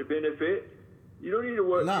to work to benefit. You don't need to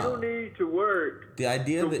work. No. You don't need to work. The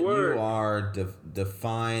idea that you are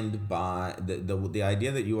defined by the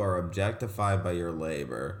idea that you are objectified by your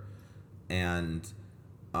labor, and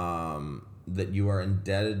that you are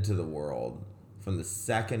indebted to the world from the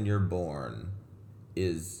second you're born,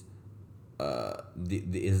 is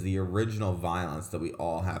the original violence that we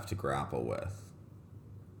all have to grapple with.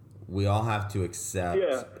 We all have to accept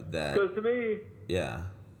that. Because to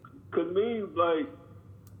me, like,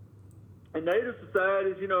 in Native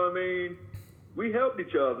societies, we helped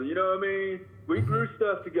each other, We grew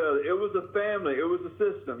stuff together. It was a family. It was a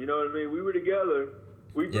system, We were together.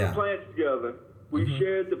 We grew plants together. We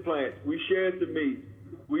shared the plants. We shared the meat.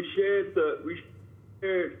 We shared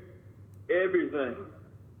everything.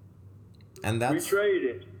 And we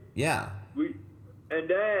traded. Yeah. And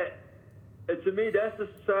to me, that's the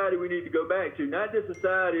society we need to go back to. Not the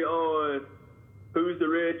society on who's the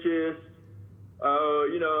richest.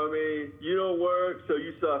 You don't work, so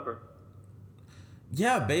you suffer.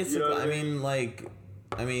 Yeah, basically.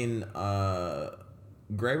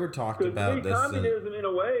 Graeber talked about this. Communism, in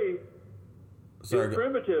a way, is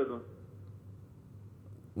primitivism.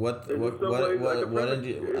 What did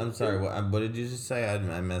you? I'm sorry. What did you just say?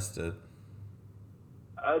 I missed it.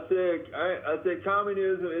 I said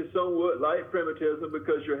communism is somewhat like primitivism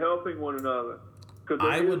because you're helping one another.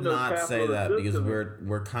 I would not say that because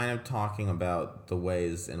we're kind of talking about the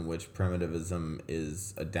ways in which primitivism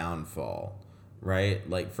is a downfall, right?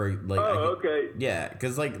 Okay. Yeah,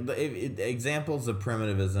 because examples of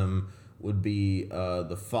primitivism would be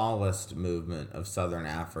the Fallist movement of Southern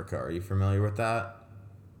Africa. Are you familiar with that?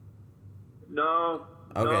 No.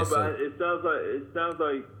 Okay, no, but it sounds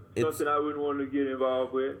like something I wouldn't want to get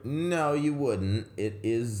involved with. No, you wouldn't. It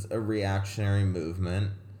is a reactionary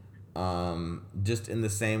movement. Just in the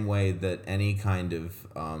same way that any kind of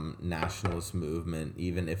nationalist movement,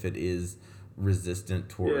 even if it is resistant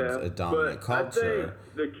towards a dominant culture.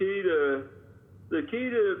 I think the key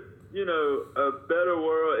to a better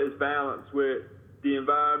world is balance with the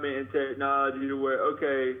environment and technology, to where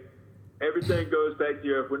everything goes back to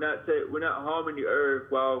the earth. We're not harming the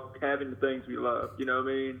earth while having the things we love. You know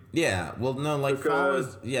what I mean? Yeah. Well, no,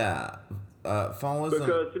 fallism.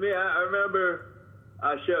 Because to me, I remember.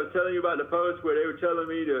 I was telling you about the post where they were telling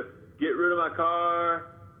me to get rid of my car,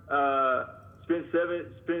 spend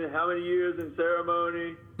how many years in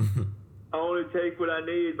ceremony, only take what I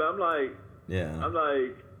need. But I'm like,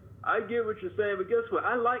 I get what you're saying, but guess what?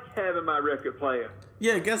 I like having my record player.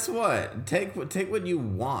 Yeah, guess what? Take what you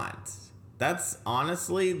want. That's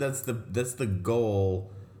honestly that's the goal,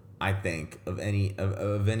 I think, of any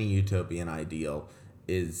utopian ideal.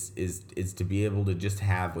 Is to be able to just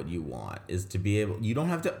have what you want. Is to be able, you don't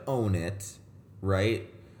have to own it, right?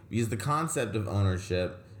 Because the concept of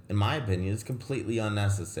ownership, in my opinion, is completely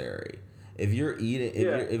unnecessary. if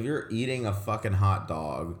you're eating a fucking hot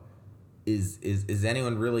dog, is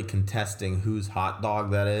anyone really contesting whose hot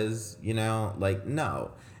dog that is? You know, like,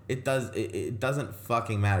 no, it doesn't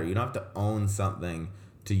fucking matter. You don't have to own something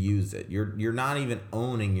to use it. You're not even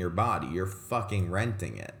owning your body. You're fucking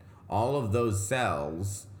renting it. All of those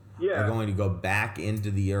cells are going to go back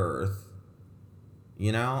into the earth,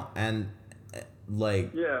 you know, and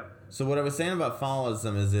like, so what I was saying about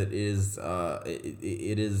fallism is it is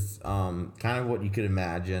kind of what you could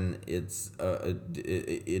imagine. It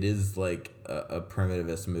is like a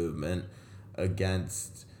primitivist movement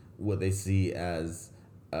against what they see as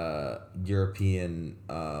European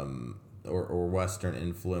or Western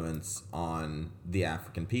influence on the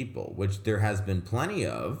African people, which there has been plenty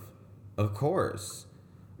of course.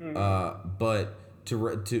 But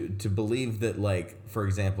to believe that, like, for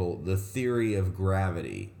example, the theory of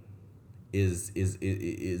gravity is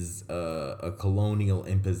a colonial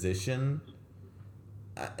imposition.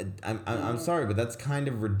 I'm sorry, but that's kind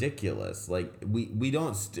of ridiculous. Like,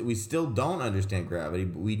 we still don't understand gravity,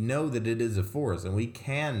 but we know that it is a force and we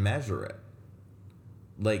can measure it.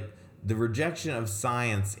 Like, the rejection of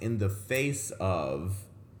science in the face of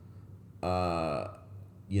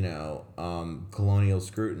colonial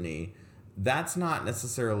scrutiny, that's not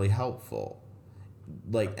necessarily helpful.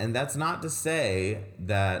 Like, and that's not to say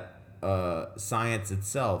that science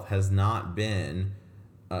itself has not been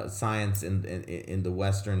science in the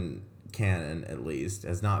Western canon, at least,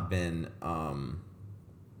 has not been a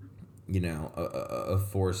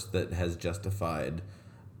force that has justified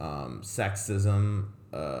sexism,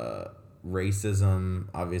 racism,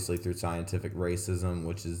 obviously through scientific racism,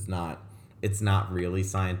 which is not, it's not really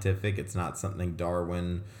scientific. It's not something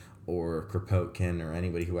Darwin or Kropotkin or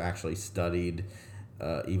anybody who actually studied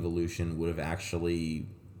evolution would have actually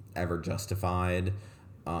ever justified.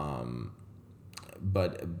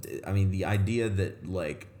 But I mean, the idea that,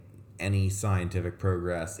 like, any scientific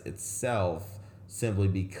progress itself, simply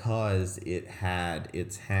because it had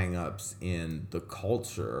its hang-ups in the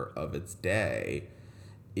culture of its day,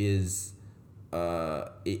 is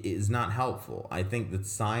not helpful. I think that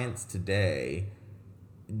science today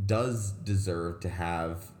does deserve to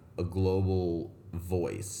have a global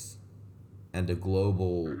voice and a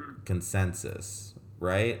global consensus,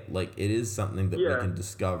 right? Like, it is something that we can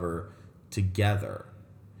discover together.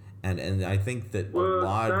 And I think that a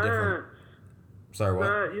lot of different... Sorry, what?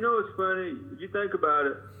 Science, you know what's funny? If you think about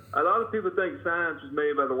it, a lot of people think science was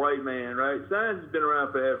made by the white man, right? Science has been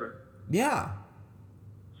around forever. Yeah.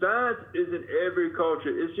 Science is in every culture.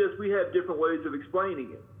 It's just we have different ways of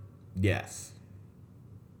explaining it. Yes.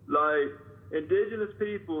 Like, indigenous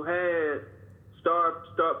people had star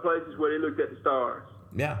places where they looked at the stars.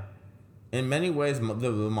 Yeah. In many ways, the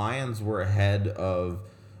Mayans were ahead of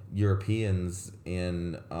Europeans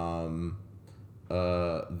in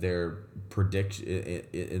their prediction,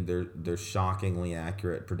 their shockingly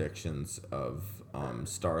accurate predictions of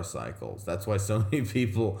star cycles. That's why so many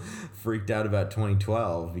people freaked out about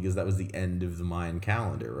 2012, because that was the end of the Mayan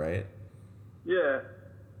calendar, right? Yeah.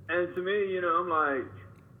 And to me, I'm like,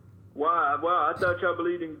 wow, I thought y'all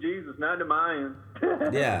believed in Jesus, not the Mayans.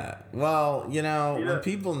 Yeah. Well, when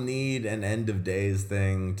people need an end of days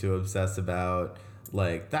thing to obsess about,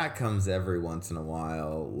 like, that comes every once in a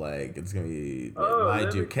while. Like, it's gonna be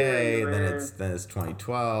Y2K, then it's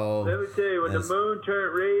 2012. Let me tell you, when the moon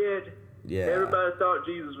turned red, everybody thought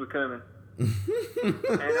Jesus was coming. And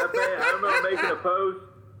I remember making a post.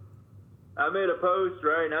 I made a post,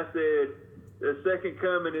 right, and I said, the second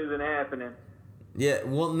coming isn't happening. Yeah,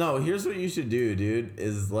 well, no, here's what you should do, dude,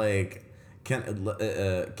 is, like, can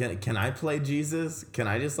I play Jesus? Can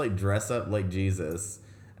I just, like, dress up like Jesus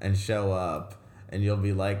and show up? And you'll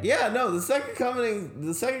be like, yeah, no, the second coming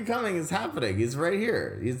is happening. He's right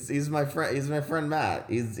here. He's my friend. He's my friend Matt.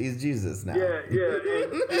 He's Jesus now. Yeah,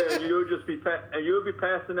 and you'll be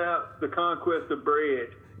passing out the conquest of bread.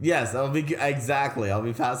 Yes, I'll be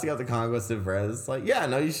passing out the conquest of bread. It's like, yeah,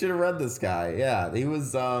 no, you should have read this guy. Yeah, he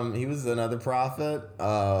was another prophet.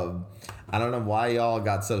 I don't know why y'all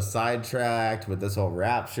got so sidetracked with this whole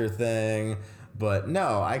rapture thing, but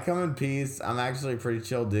no, I come in peace. I'm actually a pretty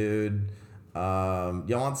chill dude. Y'all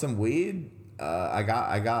want some weed? I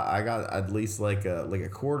got at least like a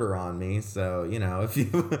quarter on me. So, if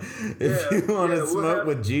you want to smoke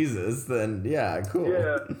with Jesus, then yeah, cool.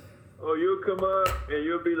 Yeah. Or you'll come up and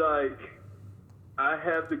you'll be like, I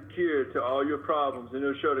have the cure to all your problems, and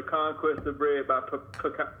it'll show the conquest of bread by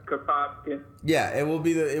Kropotkin. Yeah, it will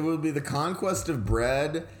be the conquest of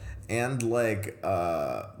bread. And like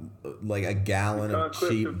a gallon of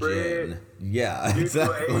cheap gin. Yeah,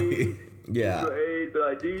 exactly. Yeah.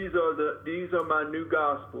 Like, these are my new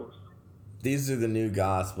gospels. These are the new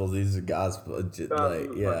gospels. These are gospel, like,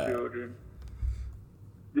 yeah. My children.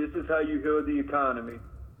 This is how you heal the economy.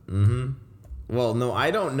 Mm-hmm. Well, no,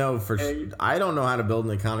 I don't know I don't know how to build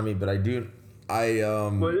an economy, but I do.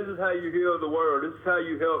 Well, this is how you heal the world. This is how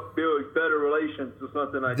you help build better relations or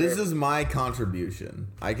something like that. This is my contribution.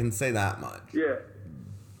 I can say that much. Yeah.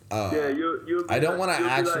 Yeah, you'll I don't want to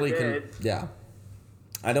actually. Yeah.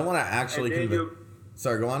 I don't want to actually convince.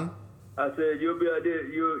 Sorry, go on. I said you'll be like this.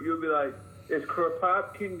 You'll be like, is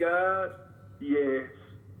Kropotkin God? Yes.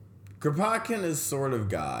 Kropotkin is sort of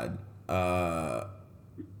God.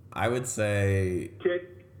 I would say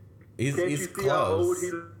he's you see close. How old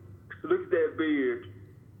he looks? Look at that beard.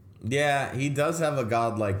 Yeah, he does have a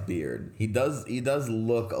godlike beard. He does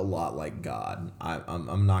look a lot like God.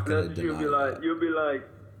 I'm not gonna deny that. You'll be like,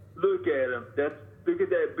 look at him. Look at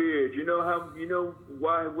that beard. You know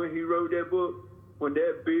why when he wrote that book? When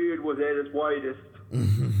that beard was at its whitest.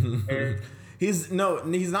 And he's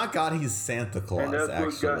not God. He's Santa Claus. And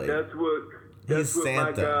that's what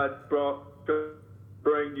my God brought to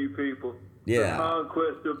bring you people. Yeah. The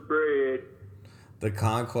conquest of bread. The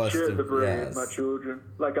conquest Share the bread, yes. my children.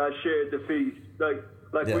 Like I shared the feast. Like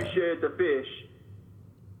Yeah. we shared the fish.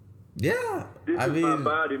 Yeah. This is my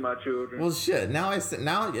body, my children. Well, shit. Now I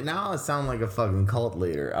sound like a fucking cult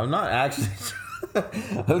leader. I'm not actually.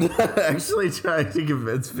 I'm not actually trying to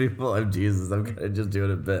convince people I'm Jesus. I'm kind of just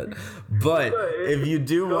doing a bit. But if you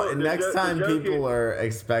do, next time people are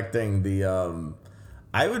expecting the,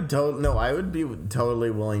 I would be totally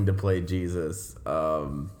willing to play Jesus.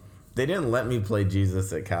 They didn't let me play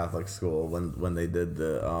Jesus at Catholic school when they did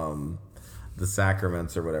the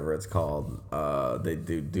sacraments or whatever it's called. They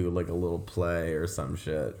do like a little play or some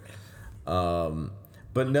shit. But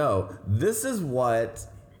no, this is what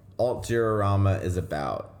Alt-Diorama is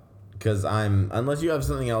about. Because unless you have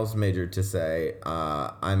something else major to say,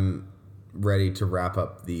 I'm ready to wrap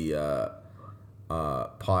up the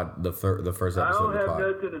the first episode I don't of the have pod.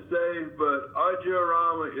 nothing to say, but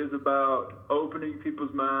Alt-Diorama is about opening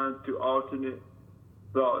people's minds to alternate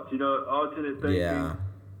thoughts, alternate thinking,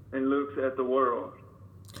 and looks at the world.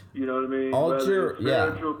 You know what I mean? Whether it's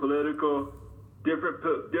spiritual, political,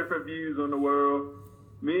 different views on the world.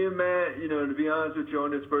 Me and Matt, to be honest with you,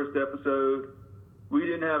 on this first episode, we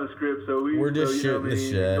didn't have a script, so we're just shooting the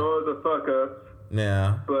shit. Ignore the fuck ups.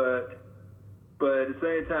 Yeah. But at the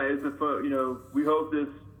same time, it's a fun. We hope this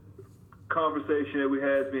conversation that we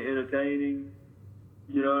had has been entertaining.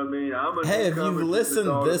 You know what I mean? Hey, if you've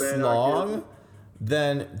listened this long,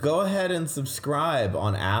 then go ahead and subscribe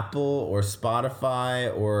on Apple or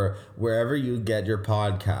Spotify or wherever you get your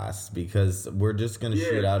podcasts, because we're just going to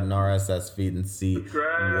shoot out an RSS feed and see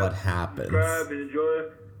what happens. Subscribe and enjoy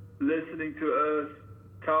listening to us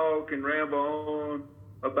talk and ramble on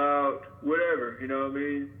about whatever, you know what I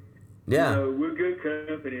mean? Yeah. We're good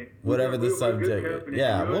company. Whatever the subject is.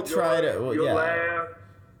 Yeah, we'll try to. You'll laugh.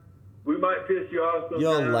 We might piss you off sometimes.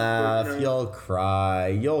 You'll laugh, you'll cry,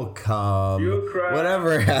 you'll come. You'll cry.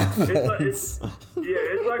 Whatever happens. It's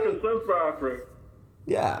like a soap opera.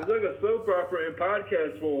 Yeah. It's like a soap opera in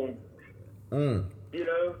podcast form. Mm.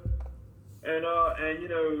 And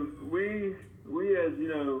we as,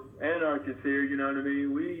 anarchists here, you know what I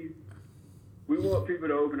mean? We want people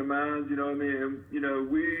to open their minds, you know what I mean? And,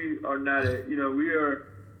 we are not, we are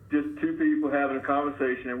just two people having a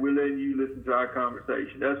conversation, and we're letting you listen to our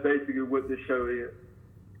conversation. That's basically what this show is.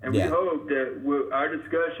 And we hope that our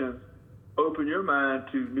discussions open your mind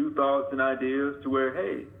to new thoughts and ideas to where,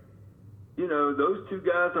 hey, those two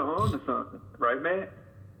guys are on to something. Right, man?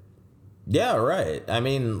 Yeah, right. I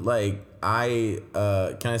mean, like,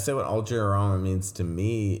 can I say what Alt-Diorama means to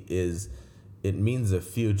me is it means a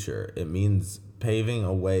future. It means paving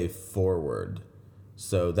a way forward.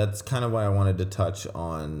 So that's kind of why I wanted to touch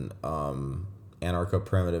on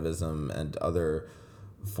anarcho-primitivism and other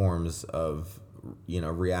forms of,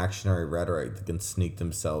 reactionary rhetoric that can sneak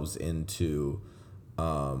themselves into,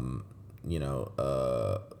 liberatory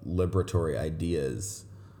ideas.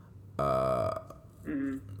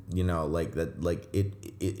 Like that, like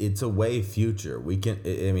it's a way future. We can,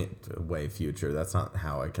 way future. That's not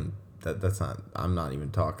how I can. That's not. I'm not even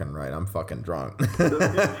talking right. I'm fucking drunk.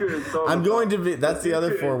 I'm going to be. That's the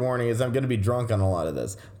other forewarning is I'm going to be drunk on a lot of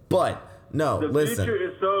this. But no, listen. The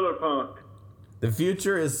future is solar punk. The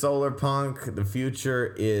future is solar punk. The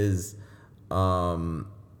future is,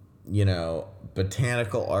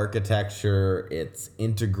 botanical architecture. It's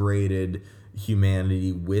integrated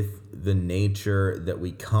humanity with the nature that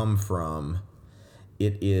we come from.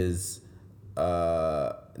 It is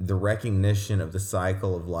the recognition of the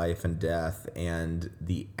cycle of life and death and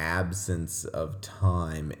the absence of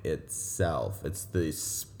time itself. It's the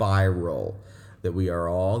spiral that we are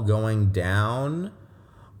all going down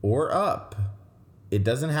or up. It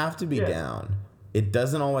doesn't have to be down. It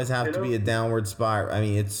doesn't always have to be a downward spiral. I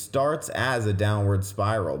mean, it starts as a downward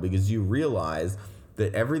spiral because you realize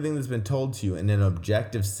that everything that's been told to you in an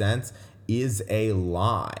objective sense is a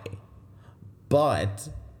lie. But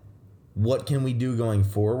what can we do going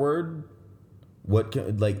forward? What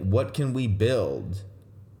can we build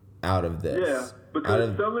out of this? Yeah,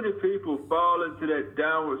 because so many people fall into that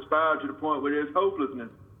downward spiral to the point where there's hopelessness.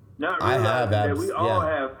 Not realizing that we all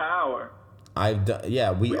have power.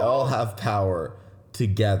 We all have power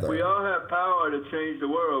together. We all have power to change the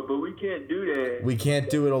world, but we can't do that. We can't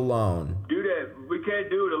do it alone. We can't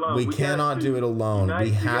do it alone. We cannot do it alone.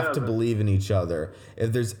 We have to believe in each other.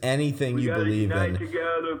 If there's anything you believe in,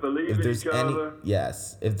 together, believe in each other.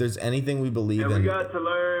 Yes. If there's anything we believe in, we got to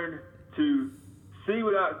learn to see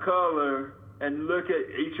without color and look at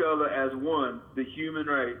each other as one, the human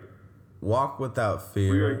race. Walk without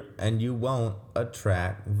fear, and you won't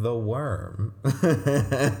attract the worm.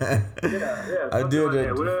 I do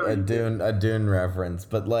a Dune reference,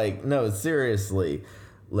 but no, seriously,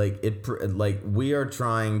 we are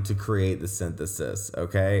trying to create the synthesis.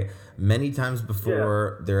 Okay, many times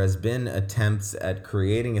before there has been attempts at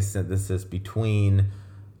creating a synthesis between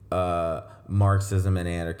Marxism and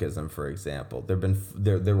anarchism, for example.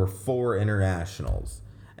 There were 4 internationals,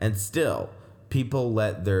 and still people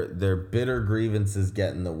let their bitter grievances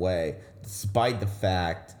get in the way, despite the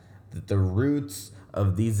fact that the roots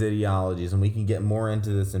of these ideologies, and we can get more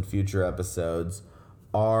into this in future episodes,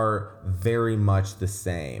 are very much the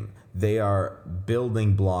same. They are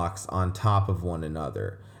building blocks on top of one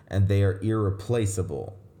another, and they are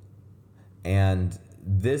irreplaceable. And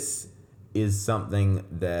this is something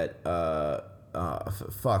that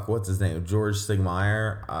what's his name? George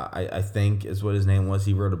Stegmaier, I think is what his name was.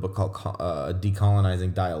 He wrote a book called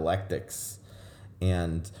Decolonizing Dialectics,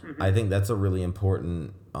 and I think that's a really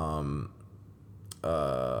important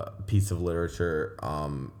piece of literature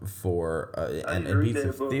for and piece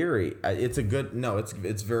of theory. It's a good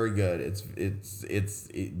it's very good. It's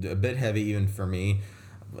a bit heavy even for me.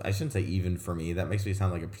 I shouldn't say even for me. That makes me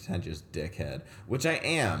sound like a pretentious dickhead, which I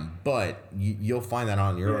am, but you'll find that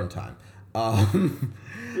on your own time.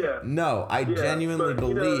 No, I genuinely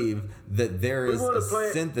believe that there is a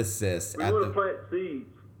synthesis. We want to plant seeds.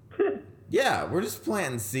 Yeah, we're just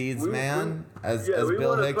planting seeds, man. As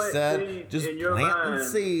Bill Hicks said, just planting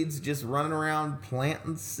seeds, just running around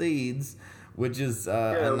planting seeds, which is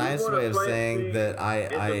a nice way of saying that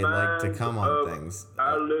I like to come on things.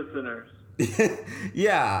 Our listeners.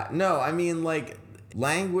 Yeah, no, I mean,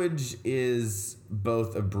 language is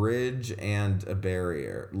both a bridge and a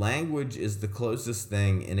barrier. Language is the closest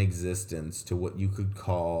thing in existence to what you could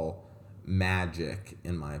call magic,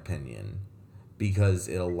 in my opinion, because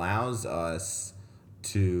it allows us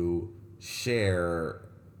to share.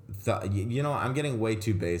 I'm getting way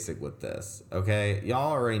too basic with this, okay?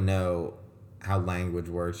 Y'all already know how language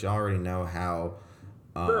works. Y'all already know how,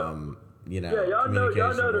 y'all know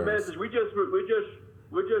the message.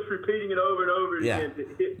 We're just repeating it over and over again to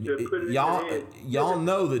put it in your head. Y'all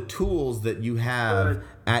know the tools that you have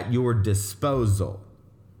at your disposal,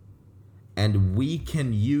 and we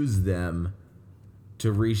can use them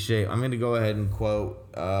to reshape. I'm going to go ahead and quote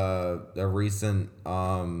a recent,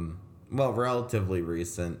 relatively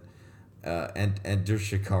recent, Enter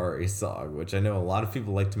Shikari song, which I know a lot of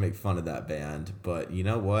people like to make fun of that band, but you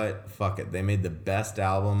know what? Fuck it. They made the best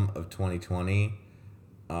album of 2020.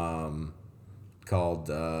 Called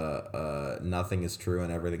Nothing is True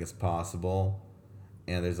and Everything is Possible,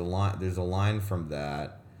 and there's a line from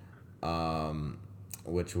that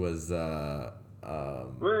which was anyway,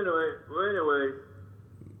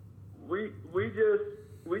 we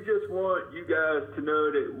just want you guys to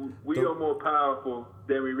know that we are more powerful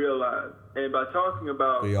than we realize, and by talking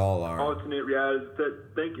about we all are alternate realities,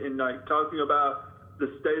 thinking talking about the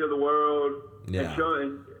state of the world and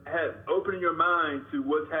showing opening your mind to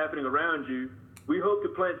what's happening around you. We hope to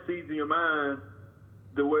plant seeds in your mind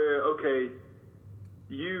to where, okay,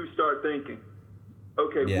 you start thinking,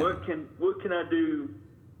 okay, what can I do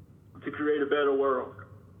to create a better world?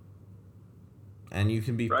 And you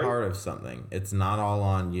can be part of something. It's not all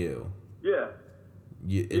on you. Yeah.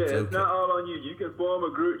 It's okay. Not all on you. You can form a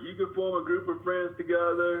group. You can form a group of friends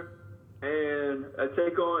together and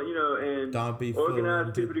take on, and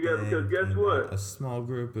organize people together. Because guess what? A small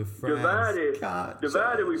group of friends.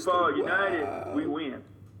 Divided we fall. United we win.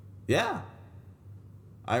 Yeah.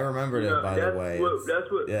 I remembered it, by the way.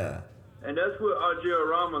 And that's what our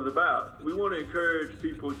Diorama is about. We want to encourage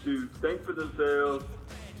people to think for themselves,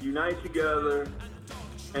 unite together,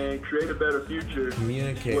 and create a better future.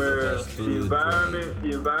 Communicate where with us through the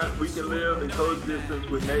environment, we can live in coexistence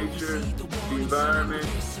with nature, the environment,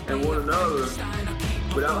 and one another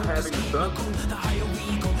without having to suffer.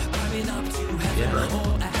 Yeah,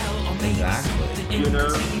 exactly. You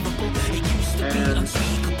know, and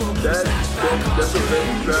that's what they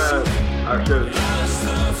describe our church.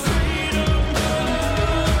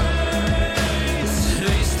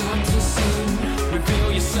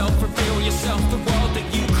 Reveal yourself, the world that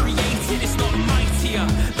you created is not mightier.